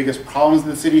answer to the biggest problems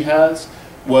that the city has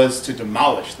was to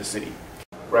demolish the city.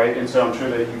 Right, and so I'm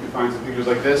sure that you can find some pictures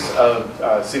like this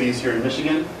of cities here in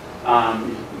Michigan. You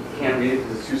can't read it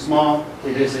because it's too small.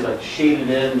 They basically like shaded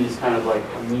in these kind of like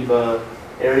amoeba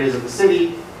areas of the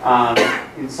city.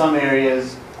 In some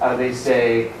areas, they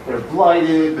say they're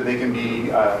blighted, but they can be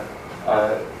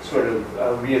sort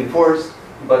of reinforced.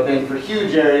 But then for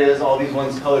huge areas, all these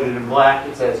ones colored in black,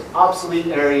 it says obsolete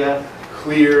area,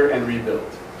 clear and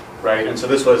rebuild. Right, and so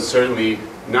this was certainly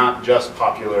not just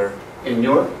popular in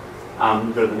Newark.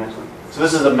 Go to the next one. So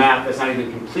this is a map that's not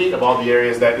even complete of all the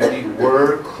areas that indeed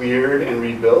were cleared and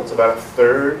rebuilt. About a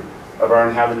third of our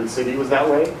inhabited city was that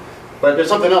way. But there's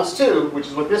something else too, which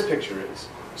is what this picture is.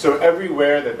 So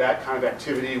everywhere that that kind of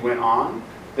activity went on,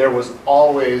 there was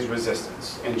always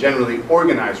resistance, and generally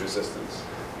organized resistance.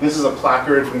 This is a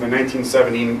placard from the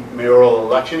 1970 mayoral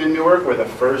election in Newark, where the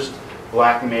first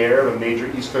black mayor of a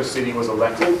major East Coast city was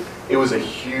elected. It was a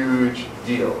huge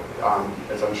deal.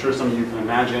 As I'm sure some of you can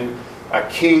imagine, a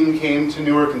king came to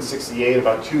Newark in '68,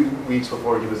 about 2 weeks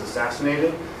before he was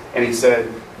assassinated, and he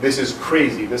said, "This is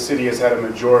crazy. This city has had a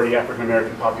majority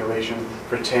African-American population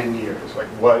for 10 years. Like,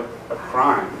 what a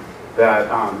crime that,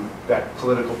 that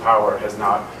political power has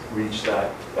not reached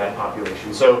that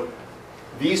population." So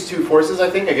these two forces, I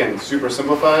think, again, super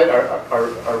simplified,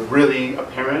 are really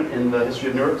apparent in the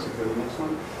history of Newark. So go to the next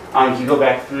one. If you go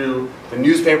back through the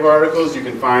newspaper articles, you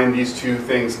can find these two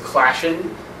things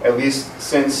clashing, at least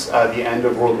since the end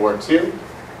of World War II.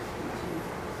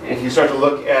 If you start to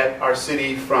look at our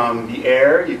city from the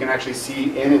air, you can actually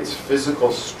see in its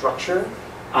physical structure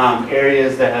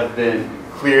areas that have been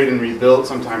cleared and rebuilt,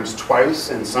 sometimes twice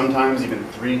and sometimes even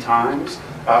 3 times,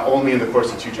 only in the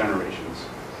course of 2 generations.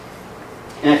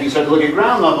 And if you start to look at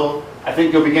ground level, I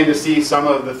think you'll begin to see some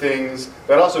of the things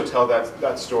that also tell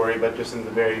that story, but just in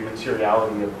the very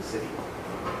materiality of the city.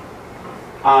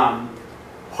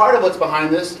 Part of what's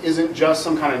behind this isn't just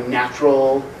some kind of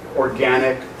natural,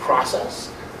 organic process.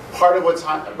 Part of what's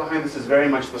behind this is very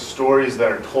much the stories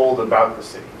that are told about the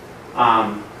city.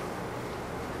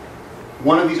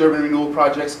 One of these urban renewal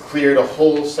projects cleared a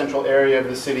whole central area of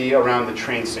the city around the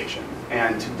train station.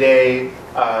 And today,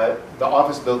 the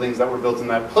office buildings that were built in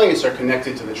that place are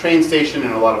connected to the train station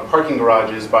and a lot of parking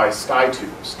garages by sky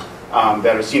tubes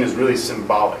that are seen as really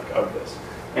symbolic of this.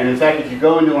 And in fact, if you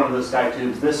go into one of those sky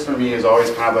tubes, this for me is always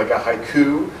kind of like a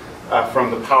haiku from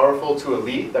the powerful to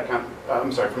elite, that kind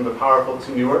of, from the powerful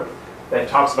to Newark, that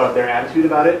talks about their attitude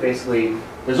about it. Basically,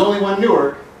 there's only one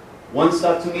Newark, 1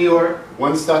 stop to New York,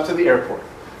 1 stop to the airport.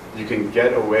 You can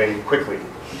get away quickly.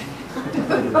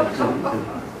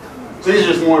 So these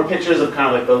are just more pictures of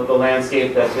kind of like the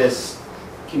landscape that this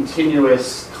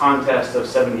continuous contest of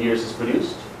 70 years has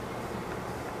produced.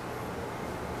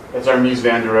 That's our Mies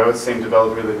van der Rohe, same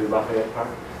developer that did Lafayette Park.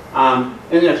 And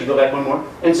then actually go back one more.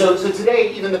 And so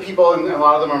today, even the people, and a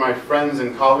lot of them are my friends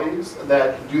and colleagues,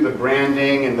 that do the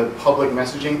branding and the public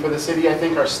messaging for the city, I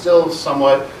think are still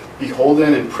somewhat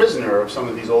beholden and prisoner of some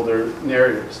of these older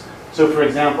narratives. So for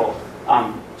example,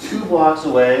 2 blocks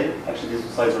away, actually these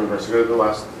slides are reversed, so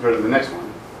go to the next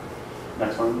one.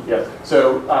 Next one, yeah.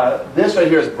 So this right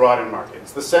here is Broad and Market.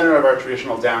 It's the center of our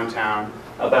traditional downtown.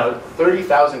 About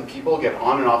 30,000 people get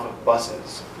on and off of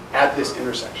buses at this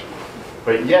intersection.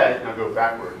 But yet, now go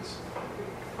backwards.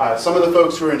 Some of the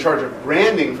folks who are in charge of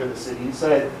branding for the city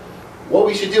said, what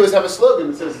we should do is have a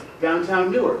slogan that says,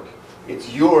 Downtown Newark.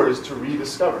 It's yours to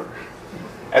rediscover.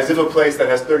 As if a place that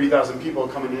has 30,000 people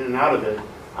coming in and out of it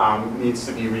needs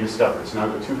to be rediscovered. So now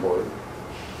go 2 forward.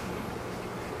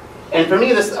 And for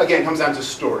me, this, again, comes down to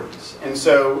stories. And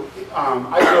so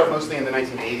I grew up mostly in the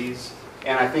 1980s,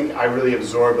 and I think I really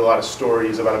absorbed a lot of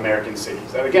stories about American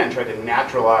cities that, again, tried to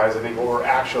naturalize, I think, what were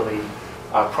actually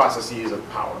processes of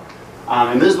power.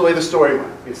 And this is the way the story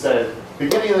went. It said,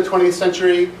 beginning of the 20th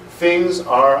century, things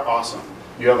are awesome.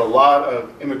 You have a lot of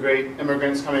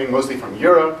immigrants coming mostly from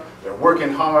Europe. They're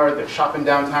working hard. They're shopping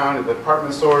downtown at the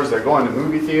department stores. They're going to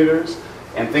movie theaters.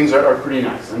 And things are pretty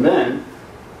nice. And then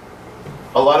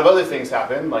a lot of other things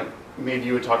happen, like maybe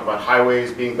you would talk about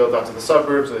highways being built out to the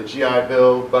suburbs or the GI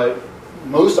Bill, but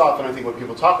most often I think what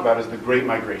people talk about is the Great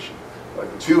Migration.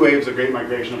 Like the 2 waves of Great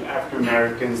Migration of African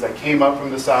Americans that came up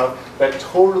from the South that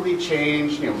totally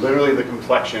changed, literally the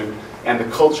complexion and the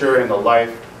culture and the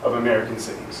life of American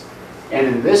cities. And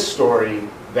in this story,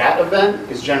 that event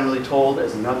is generally told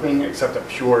as nothing except a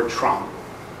pure trauma,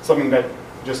 something that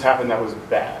just happened that was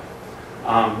bad.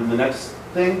 And the next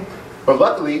thing, but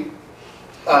luckily,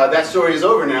 that story is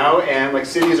over now, and like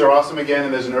cities are awesome again,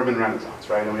 and there's an urban renaissance,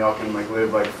 right? And we all can like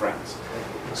live like friends.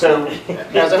 So,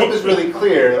 as I hope is really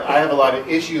clear, I have a lot of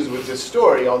issues with this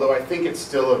story, although I think it's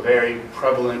still a very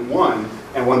prevalent one,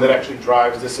 and one that actually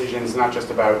drives decisions not just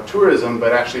about tourism,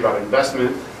 but actually about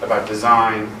investment, about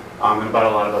design, and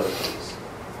about a lot of other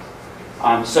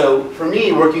things. So for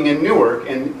me, working in Newark,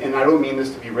 and I don't mean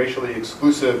this to be racially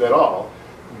exclusive at all,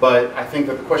 but I think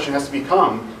that the question has to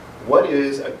become, what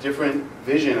is a different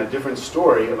vision, a different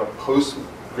story of a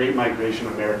post-Great Migration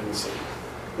American city?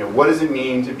 What does it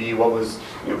mean to be what was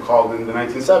called in the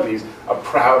 1970s a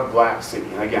proud black city?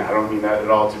 And again, I don't mean that at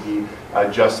all to be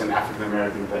just an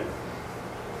African-American thing.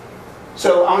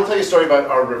 So I want to tell you a story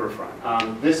about our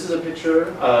riverfront. This is a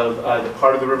picture of the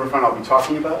part of the riverfront I'll be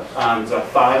talking about. It's about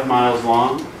 5 miles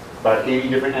long. About 80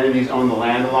 different entities own the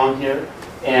land along here.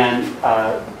 And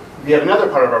we have another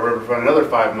part of our riverfront, another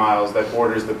 5 miles, that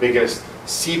borders the biggest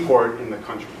seaport in the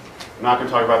country. I'm not going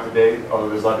to talk about today, although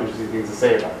there's a lot of interesting things to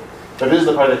say about it. But this is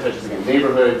the part that touches, again,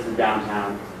 neighborhoods, the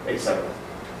downtown, etc.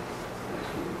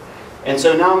 And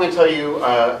so now I'm going to tell you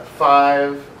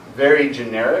 5 very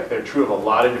generic. They're true of a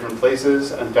lot of different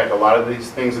places. In fact, a lot of these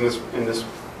things in this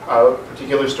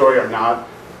particular story are not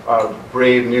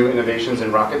brave new innovations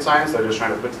in rocket science. They're just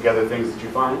trying to put together things that you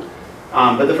find.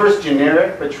 But the first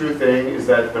generic but true thing is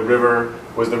that the river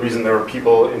was the reason there were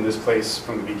people in this place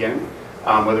from the beginning,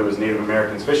 whether it was Native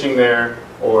Americans fishing there,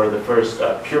 or the first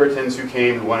Puritans who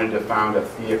came who wanted to found a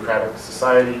theocratic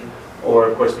society, or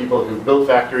of course people who built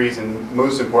factories, and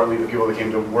most importantly the people that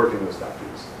came to work in those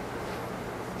factories.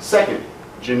 Second,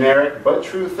 generic but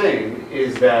true thing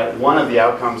is that one of the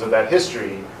outcomes of that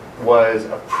history was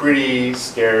a pretty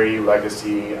scary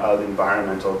legacy of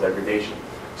environmental degradation.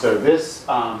 So this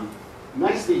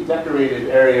nicely decorated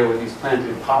area with these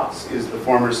planted pots is the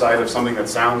former site of something that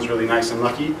sounds really nice and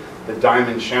lucky, the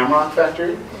Diamond Shamrock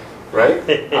Factory, right?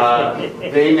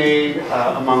 They made,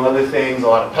 among other things, a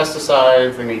lot of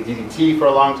pesticides. They made DDT for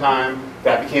a long time.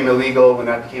 That became illegal. When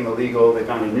that became illegal, they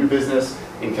found a new business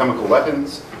in chemical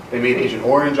weapons. They made Agent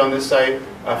Orange on this site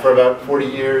for about 40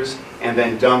 years, and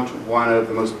then dumped one of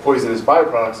the most poisonous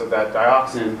byproducts of that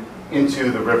dioxin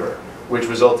into the river, which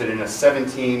resulted in a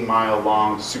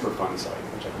 17-mile-long Superfund site,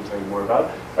 which I can tell you more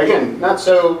about. Again, not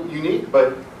so unique,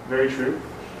 but very true.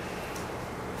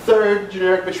 Third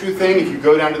generic but true thing, if you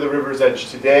go down to the river's edge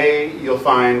today, you'll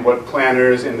find what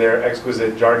planners in their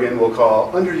exquisite jargon will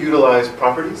call underutilized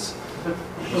properties.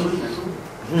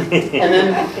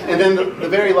 and then the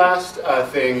very last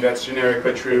thing that's generic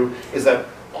but true is that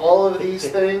all of these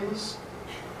things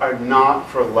are not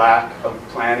for lack of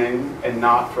planning and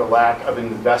not for lack of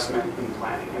investment in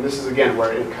planning. And this is, again,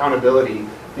 where accountability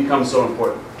becomes so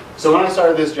important. So when I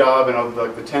started this job, and of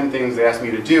the 10 things they asked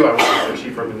me to do, I was the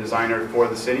chief urban designer for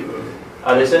the city.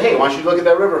 They said, hey, why don't you look at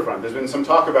that riverfront? There's been some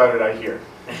talk about it, I hear.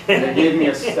 And they gave me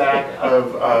a stack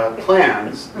of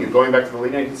plans, going back to the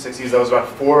late 1960s, that was about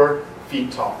 4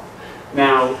 feet tall.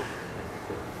 Now,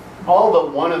 all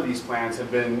but one of these plans had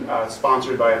been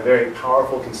sponsored by a very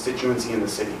powerful constituency in the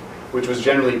city, which was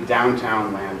generally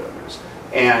downtown landowners.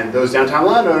 And those downtown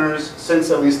landowners, since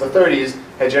at least the 30s,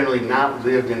 had generally not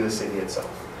lived in the city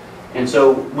itself. And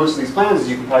so most of these plans, as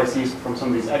you can probably see from some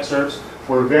of these excerpts,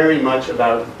 were very much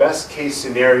about best case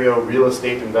scenario real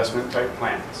estate investment type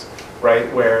plans,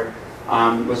 right? Where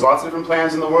there's lots of different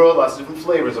plans in the world, lots of different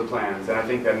flavors of plans. And I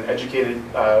think that an educated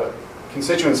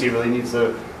constituency really needs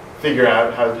to figure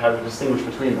out how to distinguish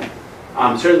between them.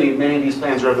 Certainly many of these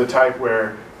plans are of the type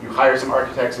where you hire some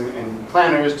architects and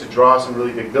planners to draw some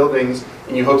really big buildings,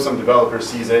 and you hope some developer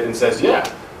sees it and says,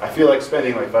 yeah, I feel like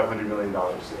spending like $500 million.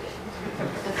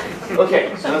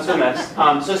 Okay, so that's the next.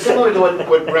 So similar to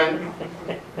what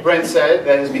Brent said,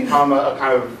 that has become a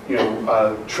kind of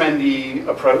trendy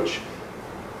approach.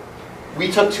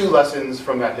 We took 2 lessons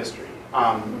from that history.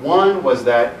 One was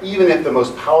that even if the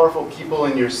most powerful people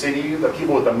in your city, the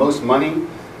people with the most money,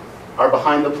 are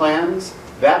behind the plans,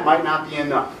 that might not be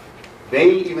enough.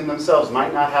 They even themselves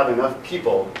might not have enough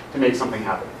people to make something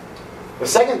happen. The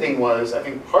second thing was, I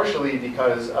think partially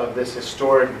because of this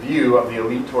historic view of the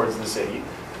elite towards the city,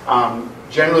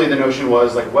 generally the notion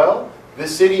was like, well,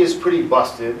 this city is pretty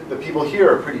busted, the people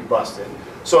here are pretty busted,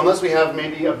 so unless we have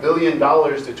maybe $1 billion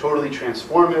to totally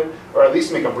transform it, or at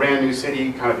least make a brand new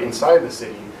city kind of inside the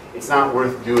city, it's not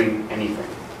worth doing anything.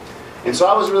 And so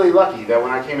I was really lucky that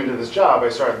when I came into this job, I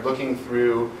started looking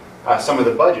through some of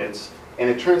the budgets, and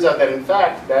it turns out that in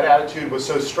fact, that attitude was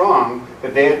so strong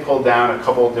that they had pulled down a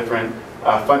couple different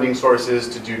funding sources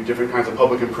to do different kinds of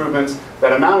public improvements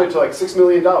that amounted to like $6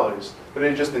 million, but it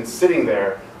had just been sitting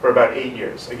there for about 8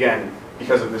 years. Again,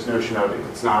 because of this notion of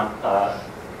it's not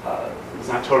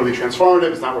totally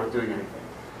transformative, it's not worth doing anything.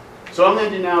 So what I'm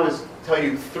going to do now is tell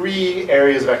you 3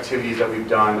 areas of activities that we've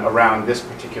done around this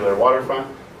particular waterfront.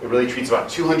 It really treats about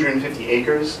 250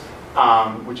 acres,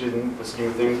 which in the scheme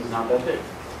of things is not that big.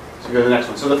 So we go to the next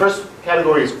one. So the first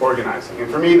category is organizing. And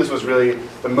for me, this was really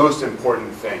the most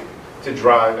important thing to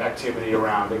drive activity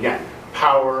around, again,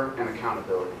 power and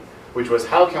accountability, which was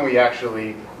how can we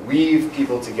actually weave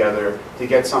people together to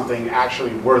get something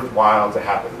actually worthwhile to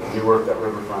happen in Newark, the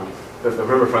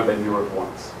riverfront that Newark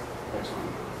wants. Next one.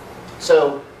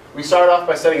 So we started off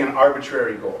by setting an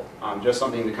arbitrary goal, just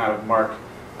something to kind of mark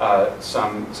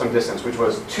some distance, which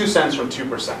was 2 cents from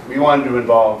 2%. We wanted to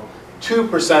involve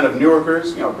 2% of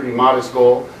Newarkers, a pretty modest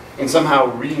goal, in somehow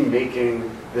remaking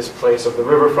this place of the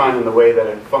riverfront in the way that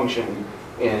it functioned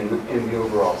in the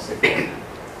overall city.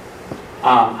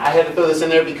 I had to throw this in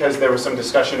there because there was some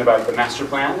discussion about the master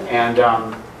plan, and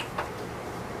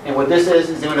what this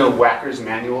is anyone know Wacker's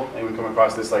Manual? Anyone come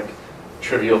across this like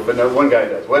trivial footnote? One guy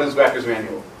does. What is Wacker's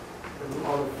Manual?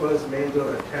 One of the first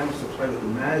major attempts to try to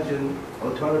imagine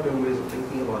alternative ways of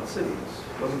thinking about cities,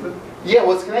 wasn't it? Yeah,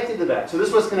 well, it's connected to that. So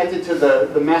this was connected to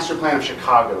the master plan of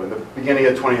Chicago in the beginning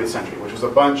of the 20th century, which was a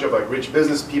bunch of like rich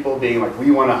business people being like,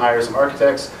 we want to hire some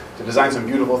architects to design some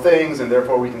beautiful things, and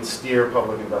therefore we can steer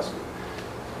public investment.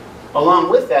 Along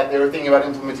with that, they were thinking about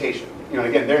implementation.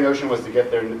 Again, their notion was to get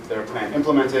their plan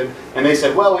implemented, and they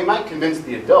said, well, we might convince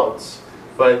the adults,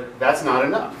 but that's not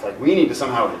enough. Like, we need to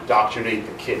somehow indoctrinate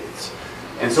the kids.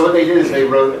 And so what they did is they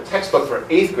wrote a textbook for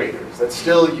 8th graders that's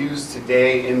still used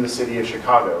today in the city of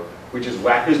Chicago, which is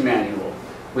Wacker's Manual,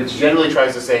 which generally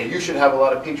tries to say you should have a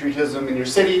lot of patriotism in your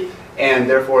city and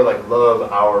therefore like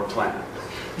love our plan.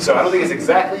 So I don't think it's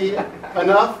exactly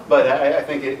enough, but I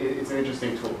think it's an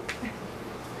interesting tool.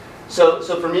 So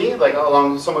for me, like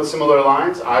along somewhat similar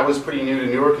lines, I was pretty new to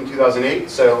Newark in 2008,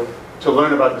 so to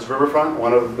learn about this riverfront,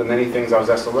 one of the many things I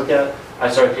was asked to look at, I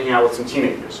started hanging out with some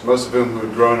teenagers, most of whom who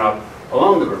had grown up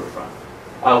along the riverfront.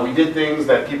 We did things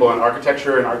that people in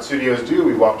architecture and art studios do.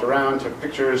 We walked around, took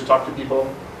pictures, talked to people.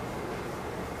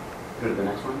 Go to the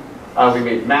next one. We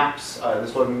made maps.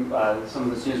 This one, some of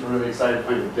the students were really excited to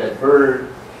find a dead bird.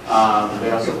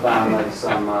 They also found like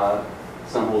some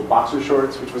old boxer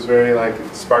shorts, which was very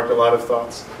it sparked a lot of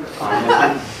thoughts.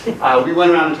 We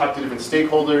went around and talked to different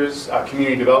stakeholders,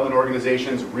 community development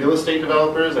organizations, real estate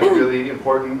developers, like really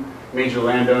important major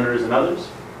landowners and others.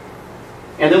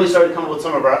 And then we started coming up with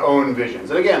some of our own visions.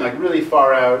 And again, like really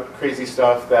far out, crazy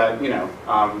stuff that,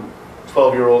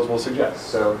 12-year-olds will suggest.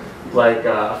 So like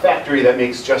a factory that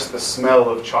makes just the smell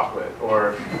of chocolate,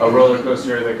 or a roller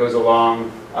coaster that goes along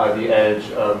the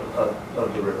edge of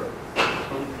the river.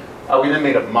 We then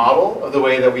made a model of the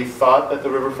way that we thought that the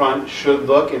riverfront should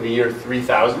look in the year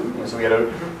 3000. And so we had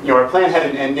our plan had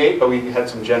an end date, but we had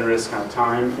some generous kind of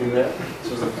time in there.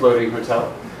 This was a floating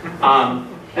hotel.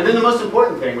 And then the most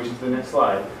important thing, which is the next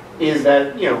slide, is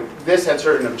that this had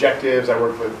certain objectives. I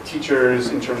worked with teachers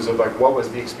in terms of like what was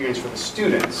the experience for the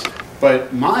students.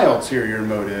 But my ulterior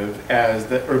motive as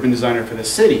the urban designer for the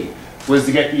city was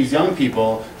to get these young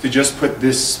people to just put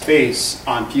this space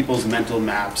on people's mental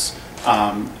maps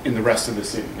in the rest of the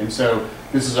city. And so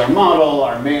this is our model.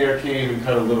 Our mayor came and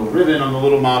cut a little ribbon on the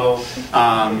little model.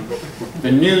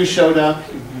 The news showed up.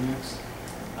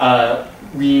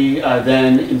 We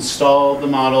then installed the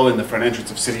model in the front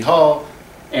entrance of City Hall,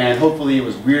 and hopefully it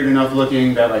was weird enough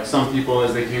looking that like some people,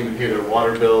 as they came to pay their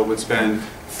water bill, would spend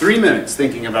 3 minutes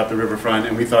thinking about the riverfront,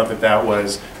 and we thought that that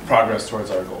was progress towards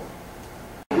our goal.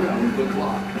 Around the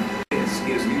clock. This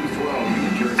is News 12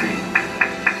 New Jersey.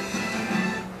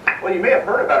 Well, you may have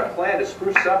heard about a plan to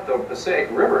spruce up the Passaic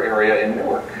River area in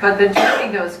Newark. But the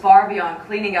journey goes far beyond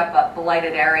cleaning up a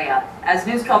blighted area. As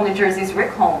News 12 New Jersey's Rick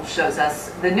Holmes shows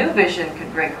us, the new vision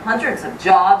could bring hundreds of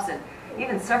jobs and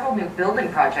even several new building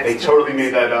projects. They totally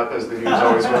made that up, as the news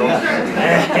always will. All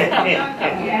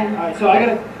right, so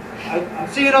I'm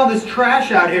seeing all this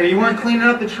trash out here. You weren't cleaning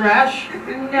up the trash? No,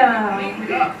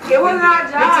 it was our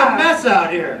job. It's a mess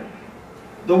out here.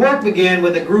 The work began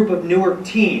with a group of Newark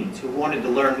teens who wanted to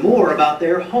learn more about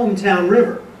their hometown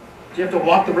river. Did you have to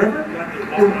walk the river?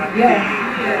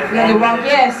 Yeah. You had to walk,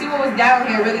 yeah, see what was down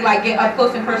here, really like get up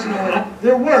close and personal with it.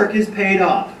 Their work is paid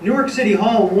off. Newark City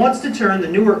Hall wants to turn the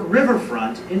Newark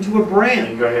riverfront into a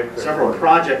brand. Go ahead. Several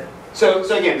projects. So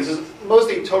again, this is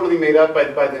mostly totally made up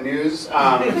by the news,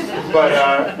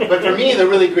 but for me the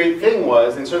really great thing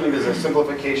was, and certainly there's a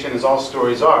simplification as all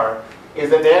stories are, is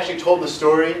that they actually told the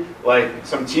story, like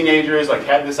some teenagers like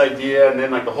had this idea and then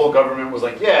like the whole government was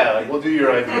like, yeah, like we'll do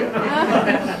your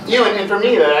idea. You know, and for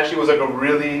me that actually was like a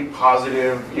really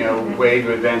positive, you know, way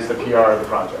to advance the PR of the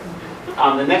project.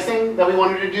 The next thing that we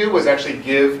wanted to do was actually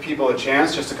give people a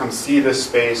chance just to come see this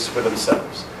space for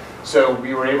themselves. So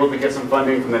we were able to get some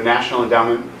funding from the National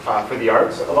Endowment for the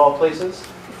Arts, of all places,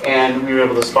 and we were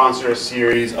able to sponsor a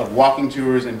series of walking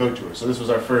tours and boat tours. So this was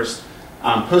our first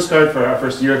postcard for our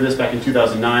first year of this back in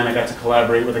 2009. I got to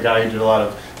collaborate with a guy who did a lot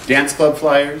of dance club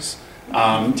flyers.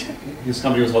 His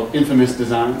company was called Infamous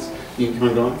Designs. You can keep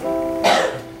on going.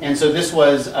 And so this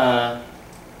was, at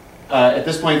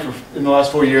this point, in the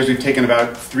last 4 years, we've taken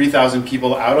about 3,000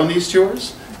 people out on these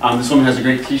tours. This woman has a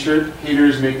great t-shirt,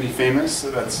 "Haters Make Me Famous."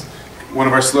 So that's one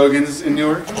of our slogans in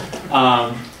Newark.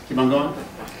 Keep on going.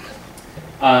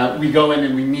 We go in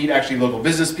and we meet actually local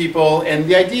business people, and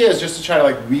the idea is just to try to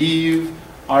like weave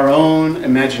our own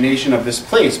imagination of this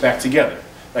place back together.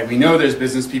 Like we know there's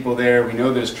business people there, we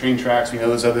know there's train tracks, we know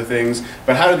there's other things,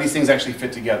 but how do these things actually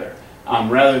fit together?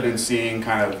 Rather than seeing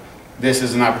kind of this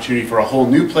as an opportunity for a whole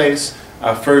new place,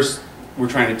 first we're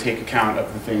trying to take account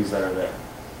of the things that are there.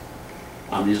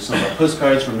 These are some of our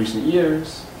postcards from recent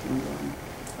years.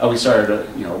 We started a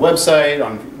website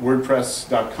on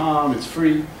WordPress.com. It's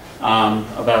free.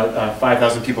 About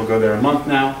 5,000 people go there a month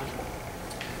now.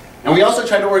 And we also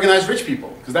try to organize rich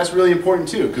people, because that's really important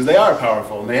too, because they are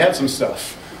powerful and they have some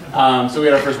stuff. So we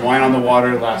had our first Wine on the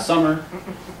Water last summer.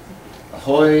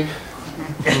 Ahoy.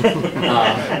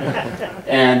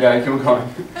 And keep going.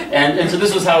 And so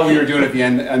this was how we were doing at the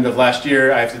end of last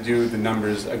year. I have to do the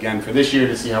numbers again for this year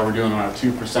to see how we're doing on our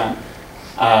 2%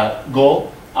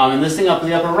 goal. And this thing up in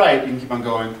the upper right, you can keep on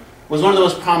going, was one of the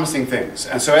most promising things.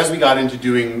 And so as we got into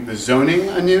doing the zoning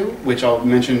anew, which I'll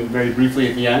mention very briefly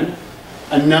at the end,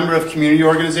 a number of community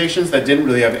organizations that didn't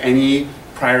really have any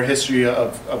prior history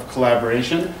of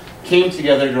collaboration came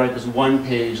together to write this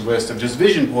one-page list of just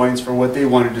vision points for what they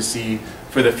wanted to see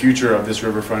for the future of this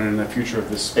riverfront and the future of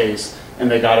this space, and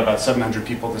they got about 700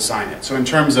 people to sign it. So in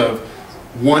terms of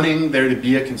wanting there to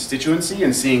be a constituency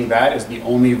and seeing that as the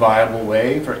only viable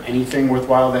way for anything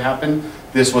worthwhile to happen,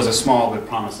 this was a small but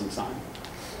promising sign.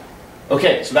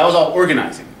 Okay, so that was all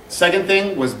organizing. Second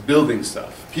thing was building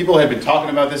stuff. People had been talking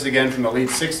about this again from the late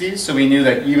 60s, so we knew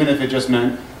that even if it just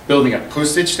meant building a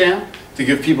postage stamp to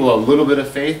give people a little bit of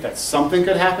faith that something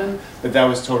could happen, that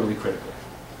was totally critical.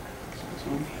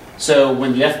 So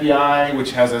when the FBI,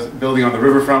 which has a building on the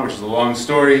riverfront, which is a long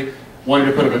story, wanted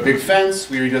to put up a big fence,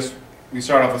 we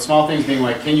started off with small things being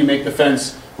like, can you make the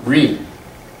fence green?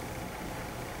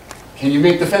 Can you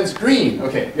make the fence green?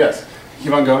 Okay, yes,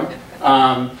 keep on going.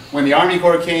 When the Army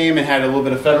Corps came and had a little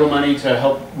bit of federal money to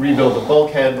help rebuild the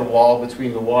bulkhead, the wall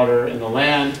between the water and the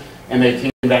land, and they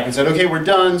came back and said, okay, we're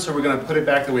done, so we're going to put it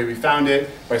back the way we found it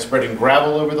by spreading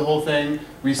gravel over the whole thing.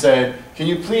 We said, can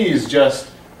you please just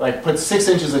like put 6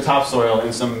 inches of topsoil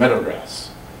in some meadow grass?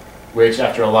 Which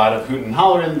after a lot of hoot and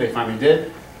hollering, they finally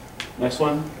did. Next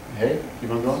one. Hey, keep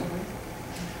on going.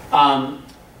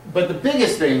 But the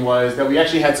biggest thing was that we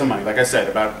actually had some money, like I said,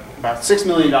 about $6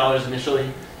 million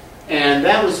initially. And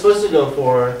that was supposed to go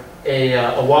for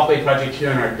a walkway project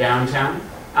here in our downtown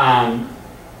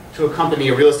to accompany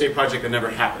a real estate project that never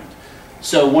happened.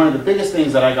 So one of the biggest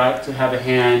things that I got to have a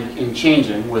hand in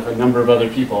changing with a number of other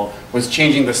people was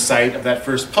changing the site of that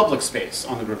first public space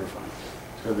on the riverfront.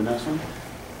 Let's go to the next one.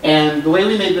 And the way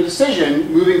we made the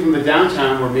decision, moving from the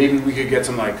downtown where maybe we could get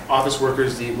some like office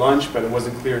workers to eat lunch, but it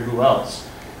wasn't clear who else,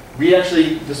 we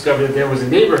actually discovered that there was a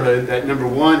neighborhood that, number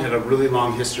one, had a really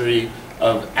long history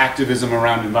of activism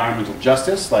around environmental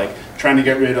justice, like trying to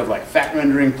get rid of like fat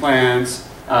rendering plants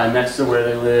next to where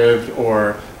they lived,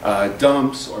 or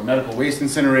dumps, or medical waste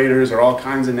incinerators, or all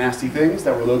kinds of nasty things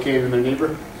that were located in their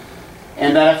neighborhood.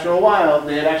 And that after a while,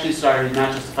 they had actually started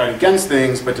not just to fight against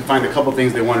things, but to find a couple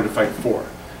things they wanted to fight for.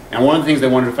 And one of the things they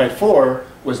wanted to fight for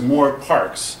was more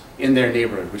parks in their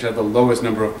neighborhood, which had the lowest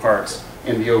number of parks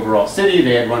in the overall city.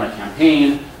 They had run a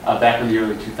campaign back in the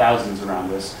early 2000s around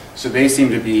this. So they seem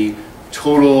to be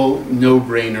total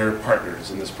no-brainer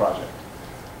partners in this project.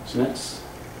 So next.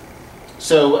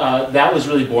 So that was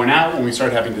really borne out when we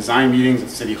started having design meetings at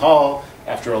City Hall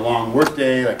after a long work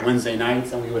day, like Wednesday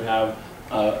nights, and we would have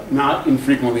not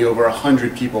infrequently over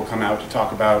 100 people come out to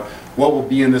talk about what will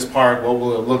be in this park, what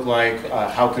will it look like,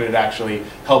 how could it actually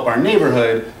help our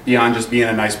neighborhood beyond just being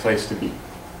a nice place to be.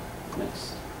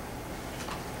 Next.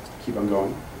 Keep on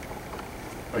going.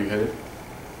 Oh, you hit it?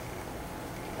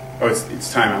 Oh,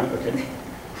 it's time out, okay.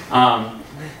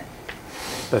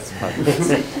 That's fine.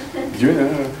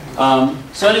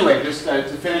 So anyway, just to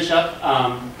finish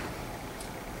up,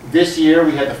 this year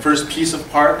we had the first piece of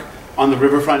park on the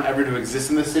riverfront ever to exist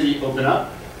in the city open up,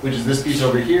 which is this piece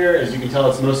over here. As you can tell,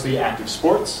 it's mostly active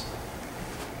sports.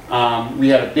 We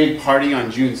had a big party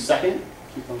on June 2nd.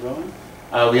 Keep on going.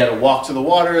 We had a walk to the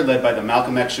water led by the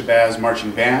Malcolm X Shabazz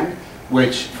Marching Band,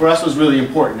 which for us was really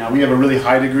important. Now, we have a really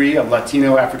high degree of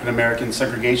Latino African-American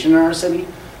segregation in our city,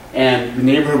 and the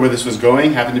neighborhood where this was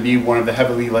going happened to be one of the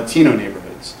heavily Latino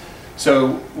neighborhoods.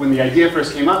 So when the idea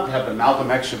first came up to have the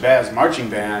Malcolm X Shabazz Marching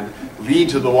Band lead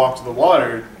to the walk to the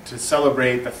water to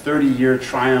celebrate the 30-year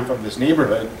triumph of this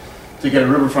neighborhood to get a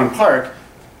riverfront park,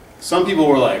 some people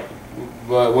were like,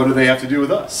 well, what do they have to do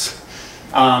with us?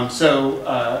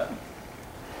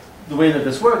 The way that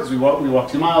this works is we walk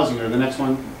 2 miles, you go to the next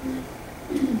one.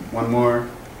 One more.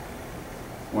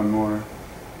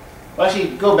 Well,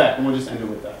 actually, go back and we'll just end it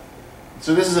with that.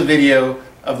 So this is a video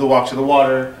of the walk to the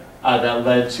water that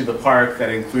led to the park that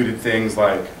included things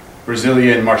like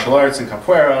Brazilian martial arts and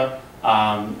capoeira.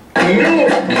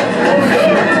 Newark!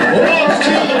 Walk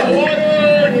to the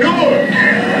water, Newark!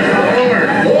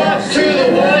 Walk to the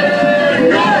water,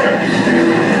 Newark!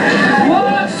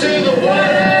 Walk to the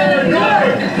water,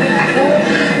 Newark!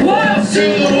 Walk to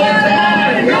the water,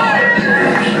 Newark!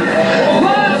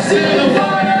 Walk to the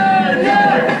water,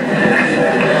 Newark!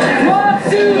 Walk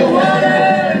to the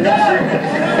water, Newark!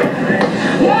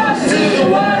 Walk to the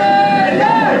water,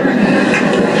 Newark!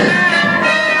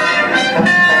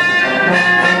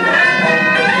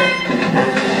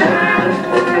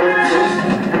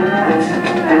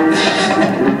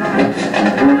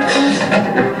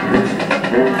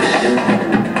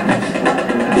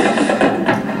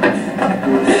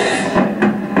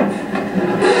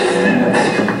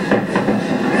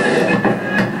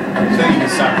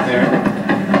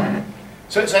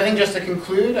 So I think just to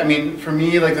conclude, I mean, for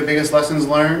me, like the biggest lessons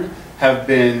learned have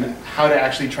been how to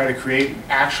actually try to create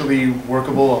actually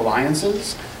workable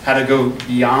alliances, how to go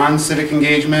beyond civic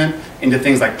engagement into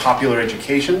things like popular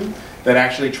education that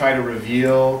actually try to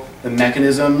reveal the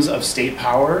mechanisms of state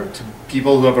power to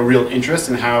people who have a real interest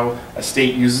in how a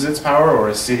state uses its power or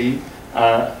a city,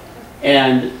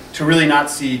 and to really not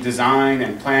see design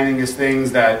and planning as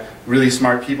things that really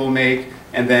smart people make,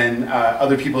 and then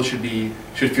other people should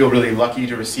feel really lucky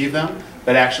to receive them,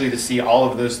 but actually to see all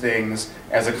of those things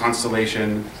as a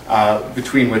constellation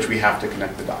between which we have to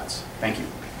connect the dots. Thank you.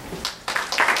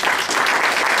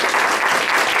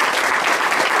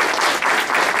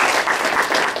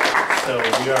 So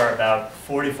we are about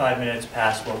 45 minutes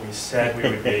past what we said we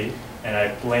would be, and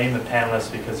I blame the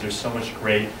panelists because there's so much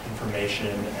great information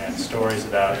and stories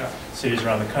about cities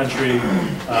around the country.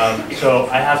 So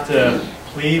I have to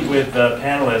plead with the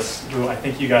panelists, who I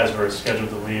think you guys were scheduled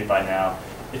to leave by now,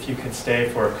 if you could stay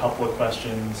for a couple of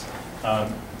questions,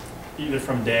 either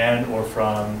from Dan or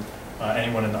from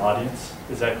anyone in the audience.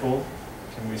 Is that cool?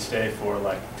 Can we stay for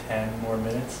like 10 more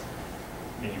minutes?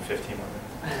 Meaning 15 more minutes.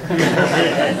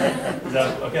 Is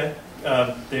that okay?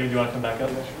 David, do you want to come back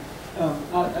up?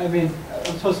 I mean,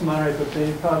 I'm supposed to moderate,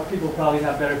 but people probably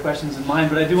have better questions than mine.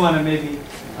 But I do want to maybe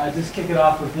just kick it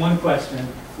off with one question,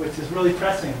 which is really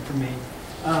pressing for me,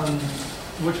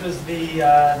 which was the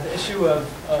issue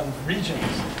of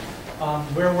regions.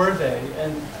 Where were they?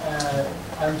 And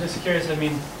I'm just curious. I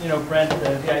mean, you know, Brent,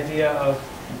 the idea of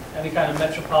any kind of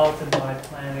metropolitan-wide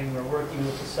planning or working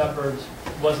with the suburbs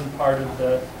wasn't part of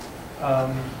the,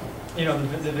 you know,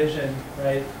 the vision,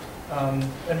 right?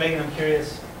 And Megan, I'm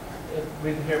curious. We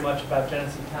didn't hear much about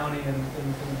Genesee County and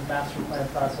the master plan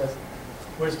process.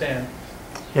 Where's Dan?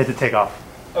 He had to take off.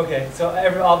 Okay, so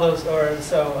all those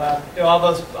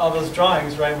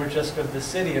drawings, right, were just of the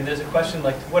city, and there's a question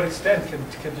like, to what extent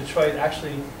can Detroit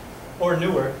actually, or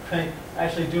Newark, right,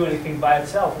 actually do anything by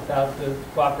itself without the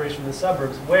cooperation of the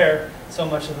suburbs, where so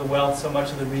much of the wealth, so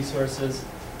much of the resources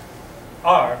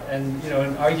are, and you know,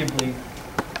 and arguably,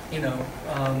 you know.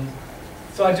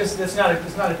 So it's not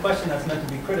a question that's meant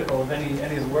to be critical of any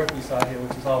of the work we saw here,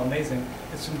 which is all amazing.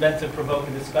 It's meant to provoke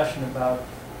a discussion about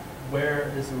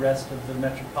where is the rest of the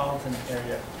metropolitan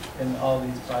area in all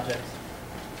these projects.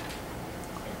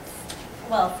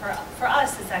 Well, for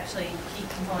us, it's actually a key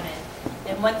component.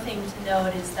 And one thing to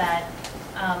note is that,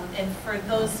 and for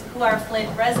those who are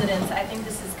Flint residents, I think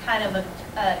this is kind of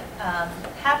a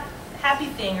happy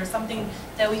thing or something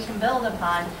that we can build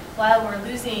upon while we're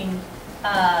losing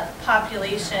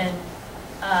population.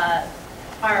 I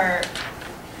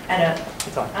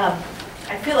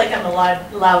feel like I'm a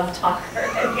loud talker.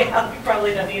 Yeah, we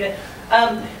probably don't need it.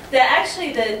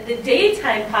 Actually, the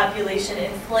daytime population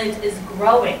in Flint is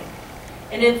growing.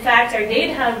 And in fact, our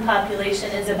daytime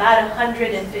population is about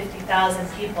 150,000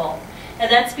 people. And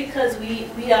that's because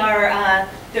we are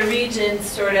the region's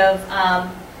sort of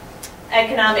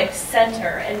economic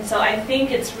center. And so I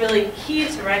think it's really key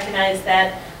to recognize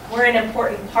that we're an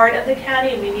important part of the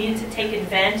county. We need to take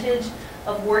advantage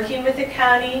of working with the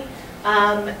county.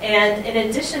 And in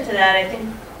addition to that, I think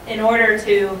in order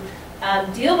to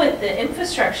deal with the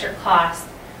infrastructure costs,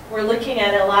 we're looking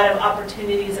at a lot of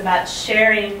opportunities about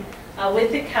sharing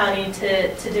with the county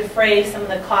to defray some of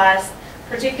the costs,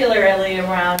 particularly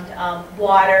around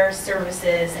water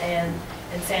services and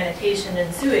sanitation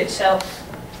and sewage. So,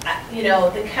 you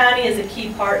know, the county is a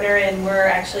key partner, and we're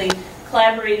actually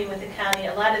collaborating with the county.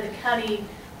 A lot of the county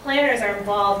planners are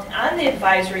involved on the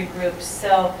advisory groups,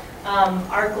 so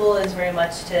our goal is very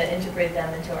much to integrate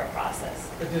them into our process.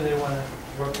 But do they want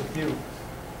to work with you?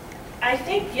 I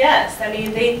think yes. I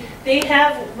mean, they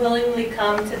have willingly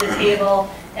come to the table,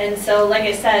 and so, like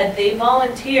I said, they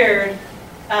volunteered.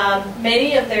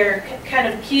 Many of their kind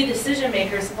of key decision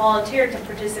makers volunteered to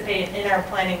participate in our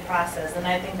planning process, and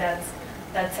I think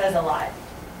that says a lot.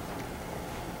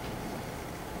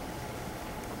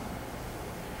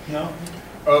 No?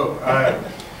 Oh,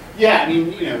 yeah, I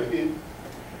mean, you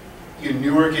know,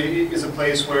 Newark is a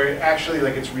place where actually,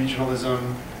 like, its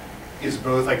regionalism is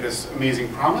both like this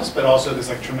amazing promise, but also this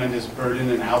like tremendous burden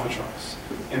and albatross,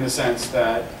 in the sense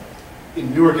that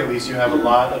in Newark, at least, you have a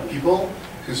lot of people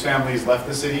whose families left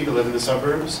the city to live in the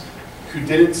suburbs, who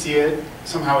didn't see it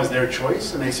somehow as their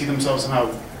choice, and they see themselves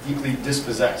somehow deeply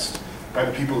dispossessed by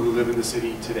the people who live in the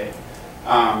city today.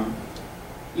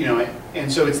 You know,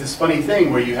 and so it's this funny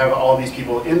thing where you have all these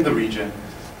people in the region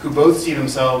who both see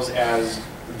themselves as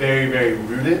very, very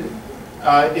rooted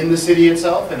in the city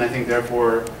itself, and I think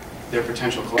therefore they're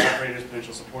potential collaborators,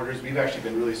 potential supporters. We've actually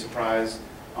been really surprised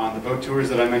on the boat tours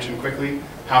that I mentioned quickly,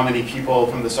 how many people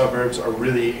from the suburbs are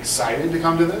really excited to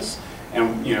come to this.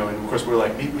 And, you know, and of course we're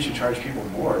like, maybe we should charge people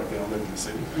more if they don't live in the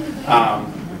city.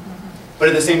 But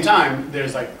at the same time,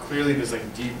 there's like clearly this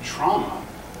like deep trauma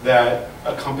that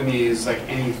accompanies like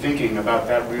any thinking about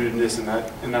that rootedness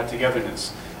and that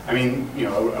togetherness. I mean, you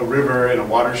know, a river and a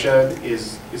watershed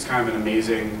is kind of an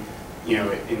amazing, you know,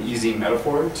 an easy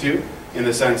metaphor too, in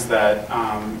the sense that,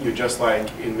 you know, just like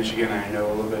in Michigan, and I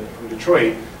know a little bit from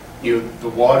Detroit, you know, the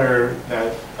water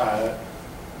that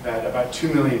that about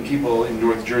 2 million people in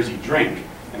North Jersey drink,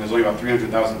 and there's only about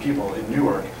 300,000 people in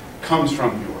Newark, comes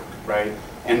from Newark, right?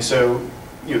 And so,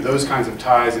 you know, those kinds of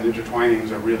ties and intertwinings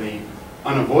are really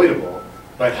unavoidable,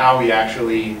 but how we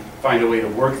actually find a way to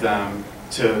work them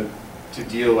to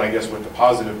deal, I guess, with the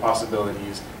positive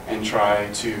possibilities and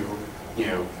try to, you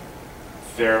know,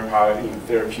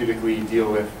 therapeutically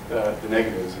deal with the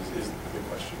negatives is the big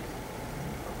question.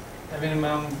 I mean,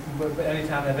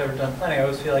 anytime I've ever done planning, I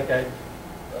always feel like I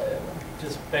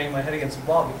just bang my head against the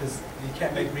wall, because you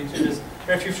can't make there's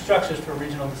very few structures for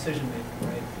regional decision making,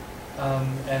 right?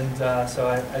 So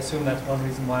I assume that's one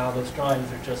reason why all those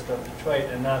drawings are just of Detroit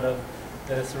and not of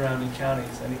the surrounding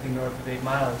counties. Anything north of 8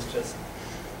 Mile is just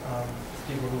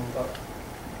people who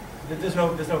there's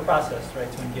no process,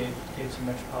 right, to engage the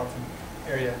metropolitan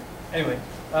area. Anyway,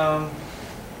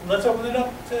 let's open it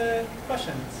up to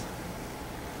questions,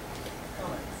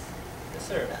 comments. Yes,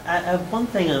 sir. I have one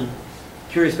thing I'm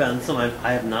curious about, and something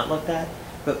I have not looked at,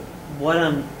 but what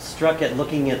I'm struck at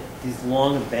looking at these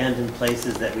long abandoned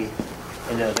places that we,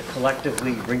 you know, that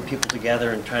collectively bring people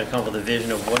together and try to come up with a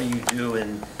vision of what do you do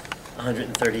in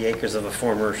 130 acres of a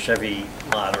former Chevy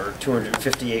lot or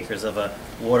 250 acres of a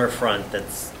waterfront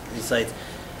that's these sites.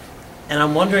 And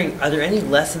I'm wondering, are there any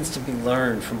lessons to be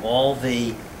learned from all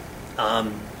the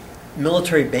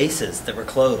military bases that were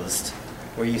closed,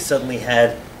 where you suddenly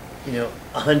had, you know,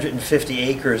 150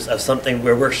 acres of something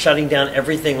where we're shutting down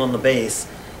everything on the base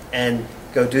and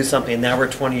go do something, and now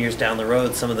we're 20 years down the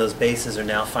road, some of those bases are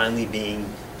now finally being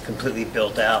completely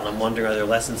built out, and I'm wondering, are there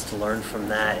lessons to learn from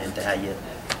that into how you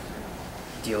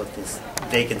deal with this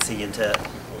vacancy into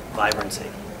vibrancy?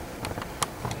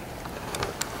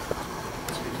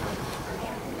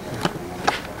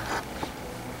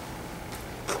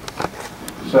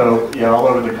 So, yeah, all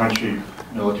over the country,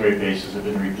 military bases have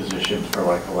been repositioned for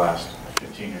like the last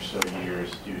 15 or so years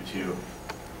due to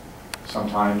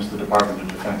sometimes the Department of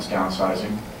Defense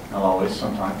downsizing, not always,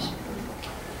 sometimes.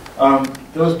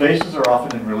 Those bases are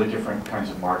often in really different kinds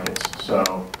of markets.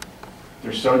 So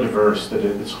they're so diverse that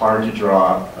it's hard to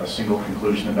draw a single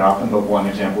conclusion about them, but one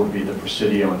example would be the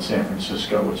Presidio in San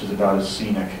Francisco, which is about as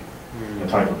scenic a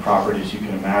type of property as you can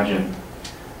imagine.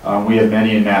 We have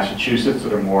many in Massachusetts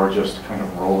that are more just kind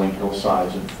of rolling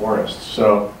hillsides and forests.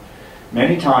 So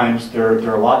many times they're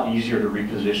a lot easier to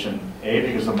reposition, A,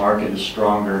 because the market is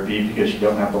stronger, B, because you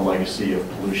don't have the legacy of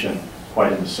pollution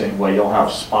quite in the same way. You'll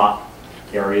have spot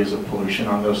areas of pollution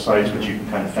on those sites, which you can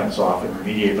kind of fence off and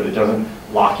remediate, but it doesn't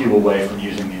lock you away from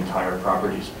using the entire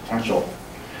property's potential.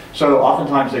 So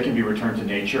oftentimes they can be returned to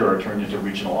nature or turned into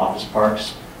regional office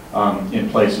parks. In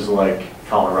places like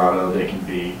Colorado, they can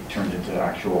be turned into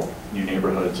actual new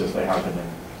neighborhoods, as they have been in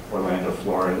Orlando,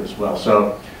 Florida as well.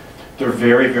 So they're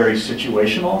very, very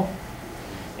situational,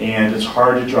 and it's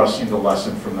hard to draw a single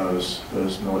lesson from those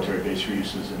military-based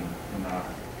reuses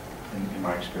in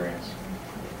my experience.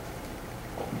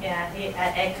 Yeah,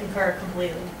 I concur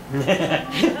completely.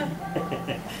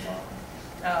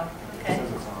 Oh, okay.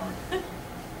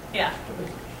 Yeah.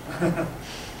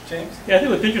 James? Yeah, I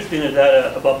think what's interesting is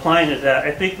that about planning is that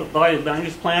I think a lot of land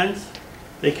use plans,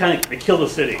 they kill the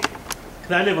city.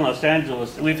 Because I live in Los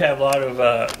Angeles, and we have a lot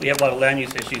of land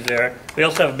use issues there. We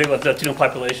also have a big Latino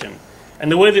population,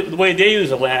 and the way they use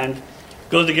the land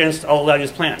goes against all land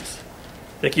use plans.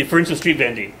 Like, for instance, street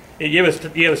vending. You have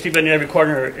a street vending every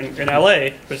corner in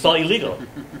LA, but it's all illegal.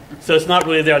 So it's not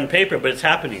really there on paper, but it's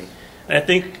happening. And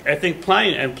I think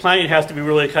planning has to be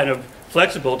really kind of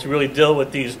flexible to really deal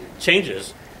with these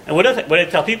changes. And what I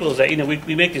tell people is that, you know,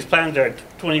 we make these plans that are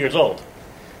 20 years old,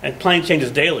 and planning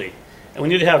changes daily. And we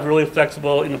need to have really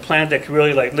flexible, you know, plans that can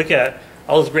really like look at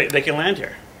all this great vacant land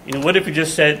here. You know, what if we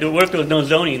just said, what if there was no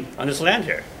zoning on this land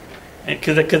here?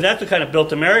 Because that's what kind of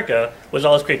built America, was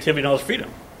all this creativity and all this freedom.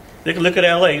 They can look at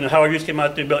LA, you know, Howard Hughes came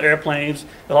out there to build airplanes,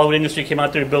 the Hollywood industry came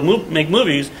out there to make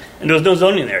movies, and there was no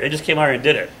zoning there. They just came out and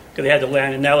did it, because they had the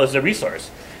land, and now it's a resource.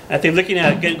 And I think looking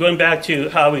at, going back to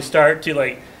how we start to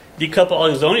like decouple all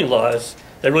these zoning laws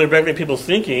that really regulate people's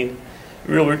thinking,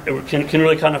 can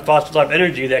really kind of foster a lot of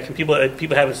energy that people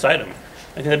have inside them.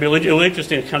 I think that'd be really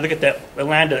interesting to kind of look at that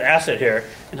land as an asset here,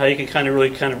 and how you can kind of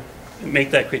really kind of make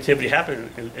that creativity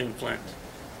happen in Flint.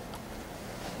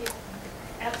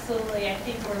 Absolutely. I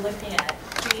think we're looking at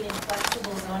creating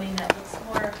flexible zoning that looks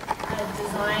more at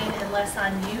design and less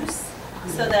on use,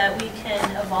 so that we can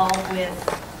evolve with,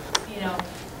 you know,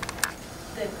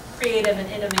 the creative and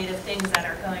innovative things that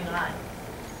are going on.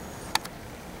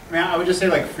 I mean, I would just say,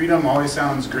 like, freedom always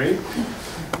sounds great,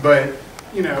 but,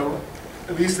 you know,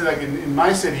 at least like in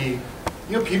my city,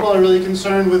 you know, people are really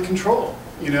concerned with control,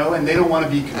 you know, and they don't want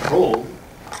to be controlled,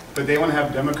 but they want to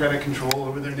have democratic control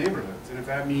over their neighborhoods. And if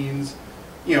that means,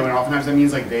 you know, and oftentimes that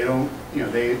means like they don't, you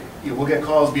know, we'll get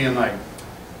calls being like,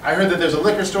 I heard that there's a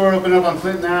liquor store open up on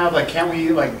Flint Ave, like, can't we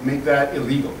like make that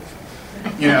illegal?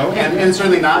 You know, and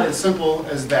certainly not as simple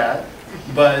as that,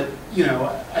 but, you know,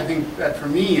 I think that for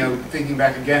me, you know, thinking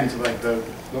back again to like the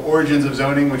origins of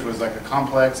zoning, which was like a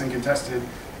complex and contested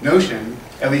notion,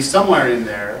 at least somewhere in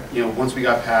there, you know, once we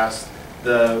got past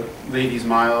the Ladies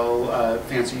Mile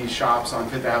fancy shops on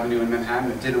Fifth Avenue in Manhattan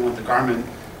that didn't want the garment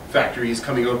factories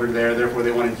coming over there, therefore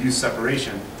they wanted use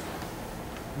separation.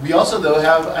 We also, though,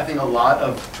 have, I think, a lot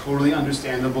of totally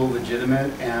understandable,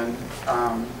 legitimate, and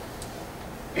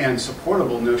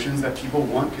supportable notions that people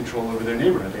want control over their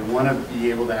neighborhood. They want to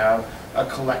be able to have a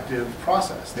collective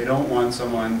process. They don't want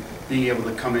someone being able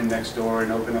to come in next door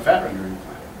and open a fat rendering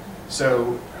plant.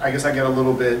 So I guess I get a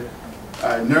little bit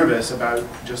nervous about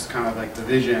just kind of like the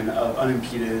vision of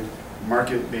unimpeded,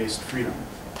 market-based freedom.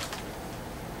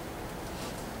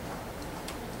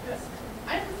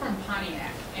 I'm from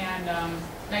Pontiac, and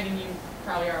Megan, you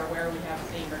probably are aware we have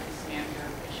the emergency manager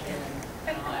issue,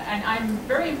 and I'm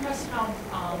very impressed how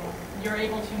you're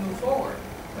able to move forward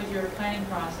with your planning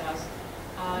process.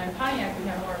 In Pontiac, we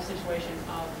have more of a situation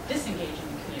of disengaging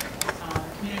the community. The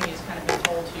community has kind of been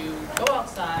told to go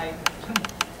outside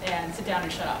and sit down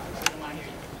and shut up because we don't want to hear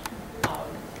you.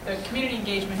 The community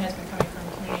engagement has been coming from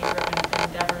community-driven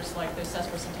endeavors like the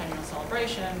Sesquicentennial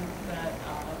celebration that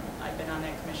I've been on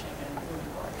that commission and moving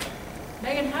forward.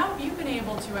 Megan, how have you been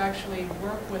able to actually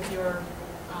work with your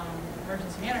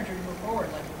emergency manager to move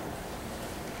forward like you?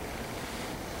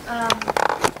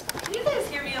 Can you guys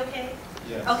hear me okay?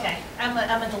 Yes. Okay, I'm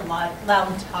a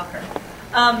loud talker.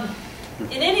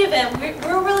 In any event,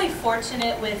 we're really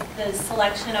fortunate with the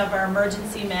selection of our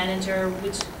emergency manager,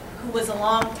 who was a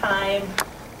long-time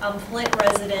Flint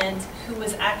resident, who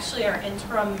was actually our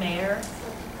interim mayor.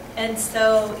 And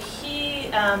so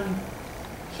he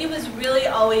was really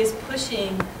always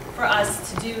pushing for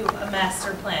us to do a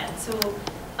master plan. So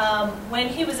when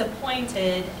he was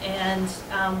appointed, and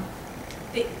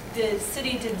the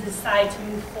city did decide to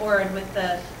move forward with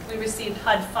we received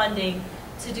HUD funding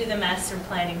to do the master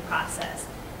planning process.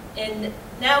 And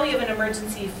now we have an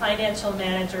emergency financial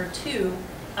manager too,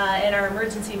 and our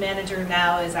emergency manager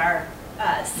now is our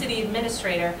city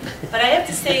administrator. But I have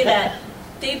to say that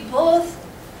they both,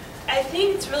 I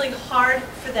think it's really hard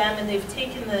for them, and they've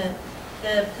taken the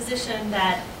position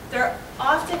that they're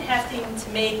often having to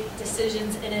make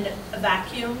decisions in a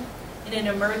vacuum, in an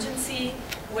emergency,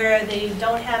 where they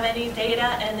don't have any data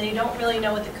and they don't really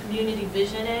know what the community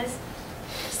vision is.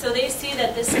 So they see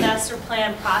that this master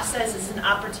plan process is an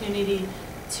opportunity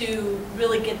to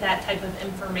really get that type of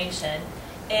information.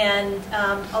 And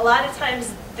a lot of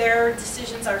times their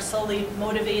decisions are solely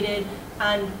motivated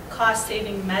on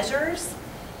cost-saving measures,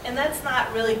 and that's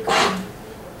not really good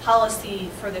policy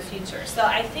for the future. So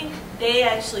I think they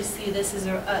actually see this as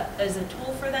a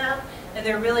tool for them, and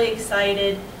they're really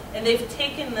excited. And they've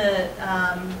taken the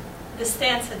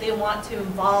stance that they want to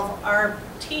involve our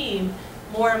team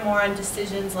more and more on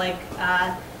decisions like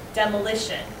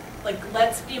demolition. Like,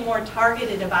 let's be more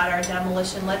targeted about our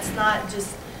demolition. Let's not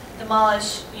just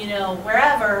demolish,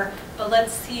 wherever, but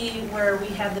let's see where we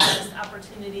have the best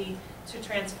opportunity to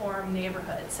transform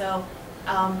neighborhoods. So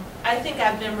I think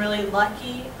I've been really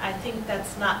lucky. I think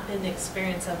that's not been the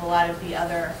experience of a lot of the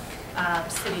other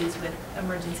cities with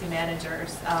emergency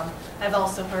managers. I've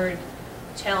also heard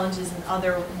challenges in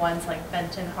other ones like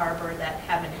Benton Harbor that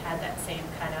haven't had that same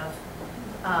kind of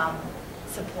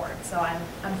support. So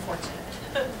I'm fortunate.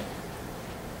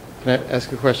 Can I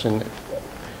ask a question?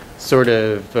 Sort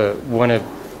of one of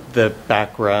the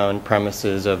background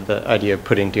premises of the idea of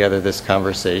putting together this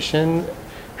conversation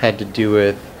had to do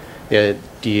with the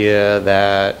idea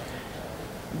that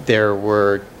there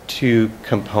were two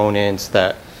components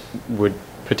that would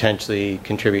potentially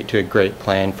contribute to a great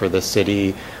plan for the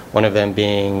city. One of them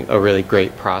being a really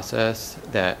great process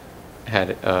that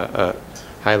had a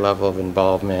high level of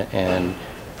involvement and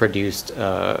produced,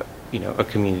 a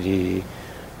community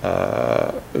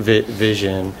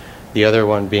vision. The other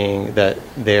one being that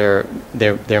there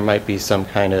might be some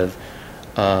kind of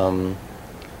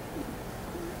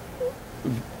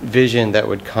vision that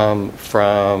would come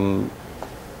from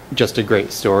just a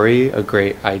great story, a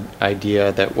great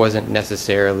idea that wasn't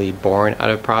necessarily born out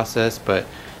of process, but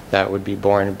that would be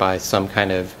born by some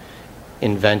kind of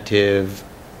inventive,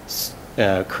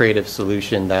 creative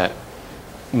solution that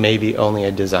maybe only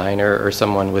a designer or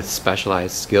someone with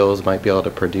specialized skills might be able to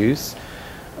produce.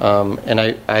 And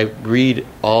I read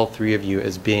all three of you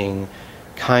as being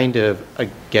kind of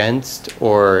against,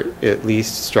 or at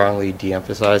least strongly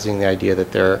de-emphasizing the idea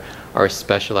that there are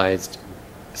specialized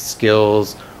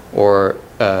skills or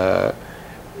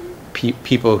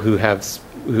people who have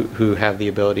the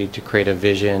ability to create a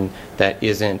vision that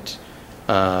isn't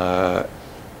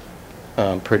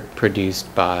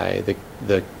produced by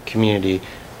the community.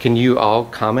 Can you all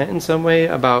comment in some way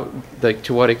about, like,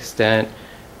 to what extent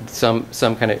some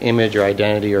kind of image or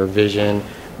identity or vision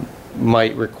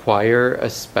might require a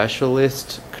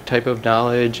specialist type of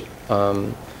knowledge?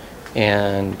 Yeah.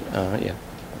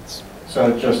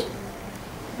 So just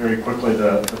very quickly,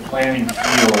 the planning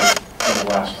field for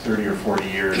the last 30 or 40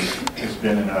 years has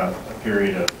been in a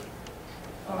period of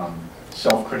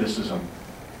self-criticism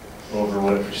over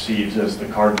what it perceives as the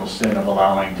cardinal sin of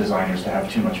allowing designers to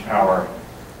have too much power,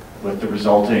 with the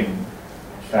resulting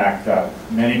fact that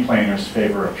many planners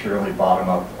favor a purely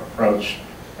bottom-up approach.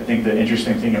 I think the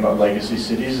interesting thing about legacy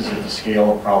cities is that the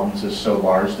scale of problems is so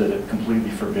large that it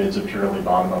completely forbids a purely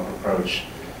bottom-up approach.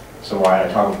 So why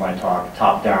I titled my talk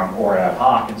top-down or ad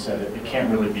hoc, and said it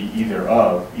can't really be either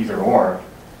or.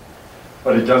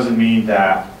 But it doesn't mean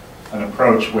that an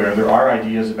approach where there are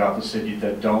ideas about the city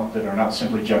that are not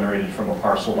simply generated from a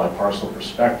parcel by parcel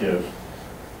perspective.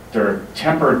 They're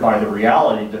tempered by the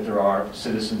reality that there are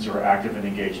citizens who are active and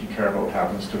engaged and care about what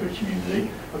happens to the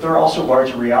community. But there are also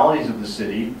larger realities of the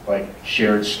city, like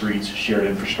shared streets, shared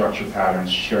infrastructure patterns,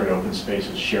 shared open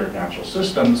spaces, shared natural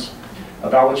systems,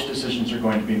 about which decisions are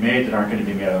going to be made that aren't going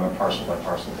to be made on a parcel by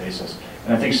parcel basis.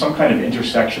 And I think some kind of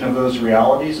intersection of those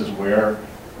realities is where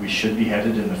we should be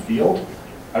headed in the field.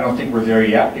 I don't think we're there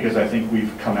yet, because I think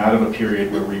we've come out of a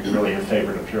period where we really have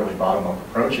favored a purely bottom-up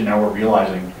approach, and now we're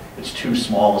realizing it's too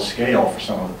small a scale for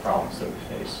some of the problems that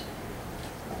we face.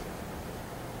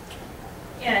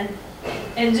 Yeah,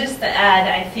 and just to add,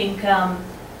 I think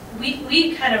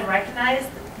we kind of recognize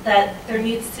that there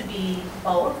needs to be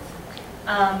both.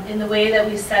 In the way that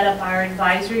we set up our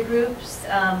advisory groups,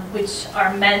 which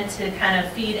are meant to kind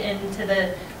of feed into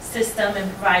the system and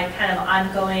provide kind of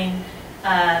ongoing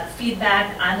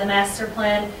feedback on the master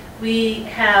plan, We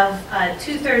have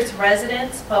 2/3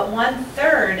 residents, but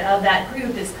 1/3 of that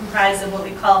group is comprised of what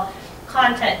we call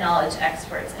content knowledge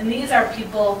experts. And these are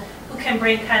people who can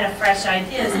bring kind of fresh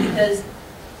ideas, because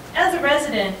as a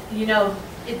resident, you know,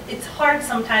 it's hard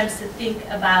sometimes to think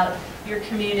about your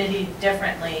community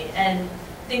differently and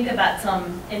think about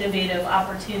some innovative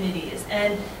opportunities.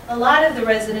 And a lot of the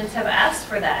residents have asked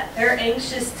for that. They're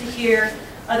anxious to hear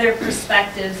other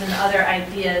perspectives and other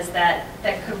ideas that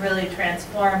could really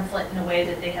transform Flint in a way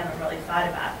that they haven't really thought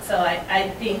about. So I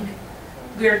think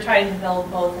we're trying to build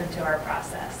both into our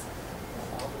process.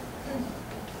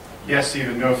 Yes,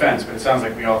 Stephen, no offense, but it sounds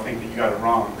like we all think that you got it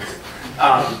wrong.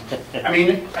 I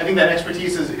mean, I think that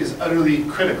expertise is utterly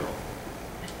critical.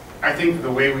 I think the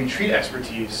way we treat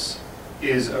expertise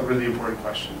is a really important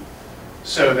question.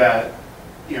 So that,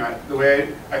 you know, the way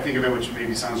I think of it, which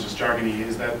maybe sounds just jargony,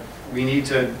 is that we need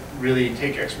to really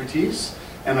take expertise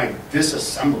and like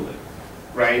disassemble it,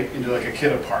 right, into like a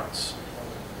kit of parts,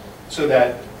 so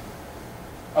that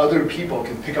other people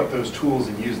can pick up those tools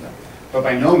and use them. But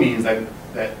by no means does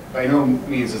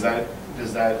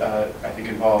that I think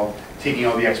involve taking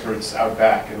all the experts out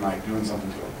back and like doing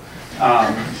something to them.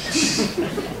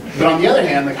 But on the other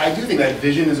hand, like I do think that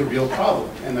vision is a real problem,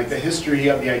 and like the history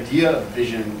of the idea of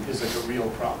vision is like a real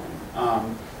problem.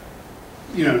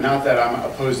 You know, not that I'm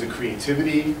opposed to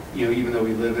creativity, you know, even though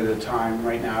we live at a time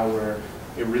right now where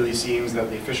it really seems that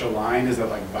the official line is that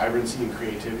like vibrancy and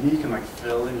creativity can like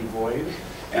fill any void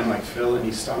and like fill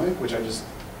any stomach, which I just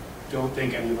don't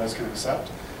think any of us can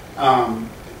accept.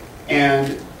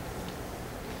 And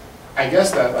I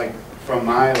guess that like from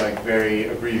my like very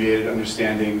abbreviated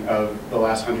understanding of the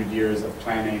last 100 years of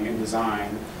planning and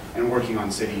design and working on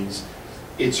cities,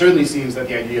 it certainly seems that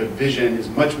the idea of vision is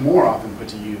much more often put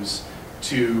to use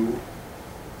to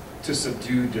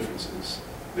subdue differences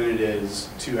than it is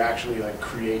to actually like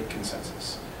create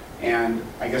consensus. And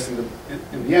I guess in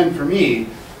the end, for me,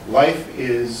 life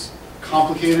is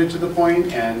complicated to the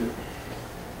point and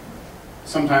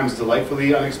sometimes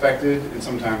delightfully unexpected and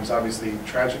sometimes obviously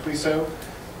tragically so,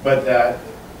 but that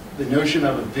the notion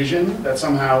of a vision that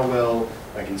somehow will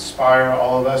like inspire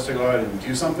all of us to go out and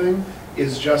do something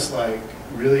is just like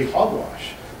really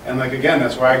hogwash. And like again,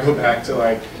 that's why I go back to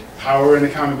like power and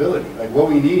accountability. Like what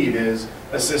we need is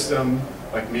a system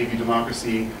like maybe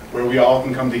democracy where we all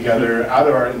can come together out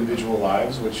of our individual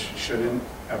lives, which shouldn't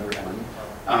ever end,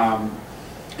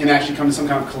 and actually come to some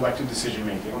kind of collective decision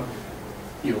making,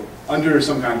 you know, under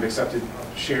some kind of accepted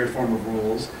shared form of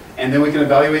rules, and then we can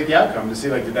evaluate the outcome to see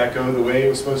like did that go the way it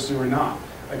was supposed to or not.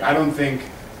 Like I don't think,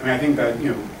 I mean I think that,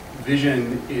 you know,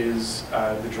 vision is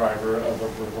the driver of a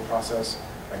political process,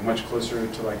 like much closer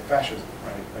to like fascism,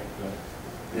 right? Like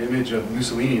the image of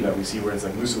Mussolini that we see where it's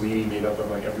like Mussolini made up of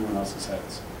like everyone else's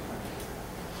heads.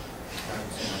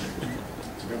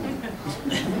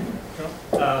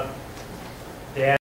 I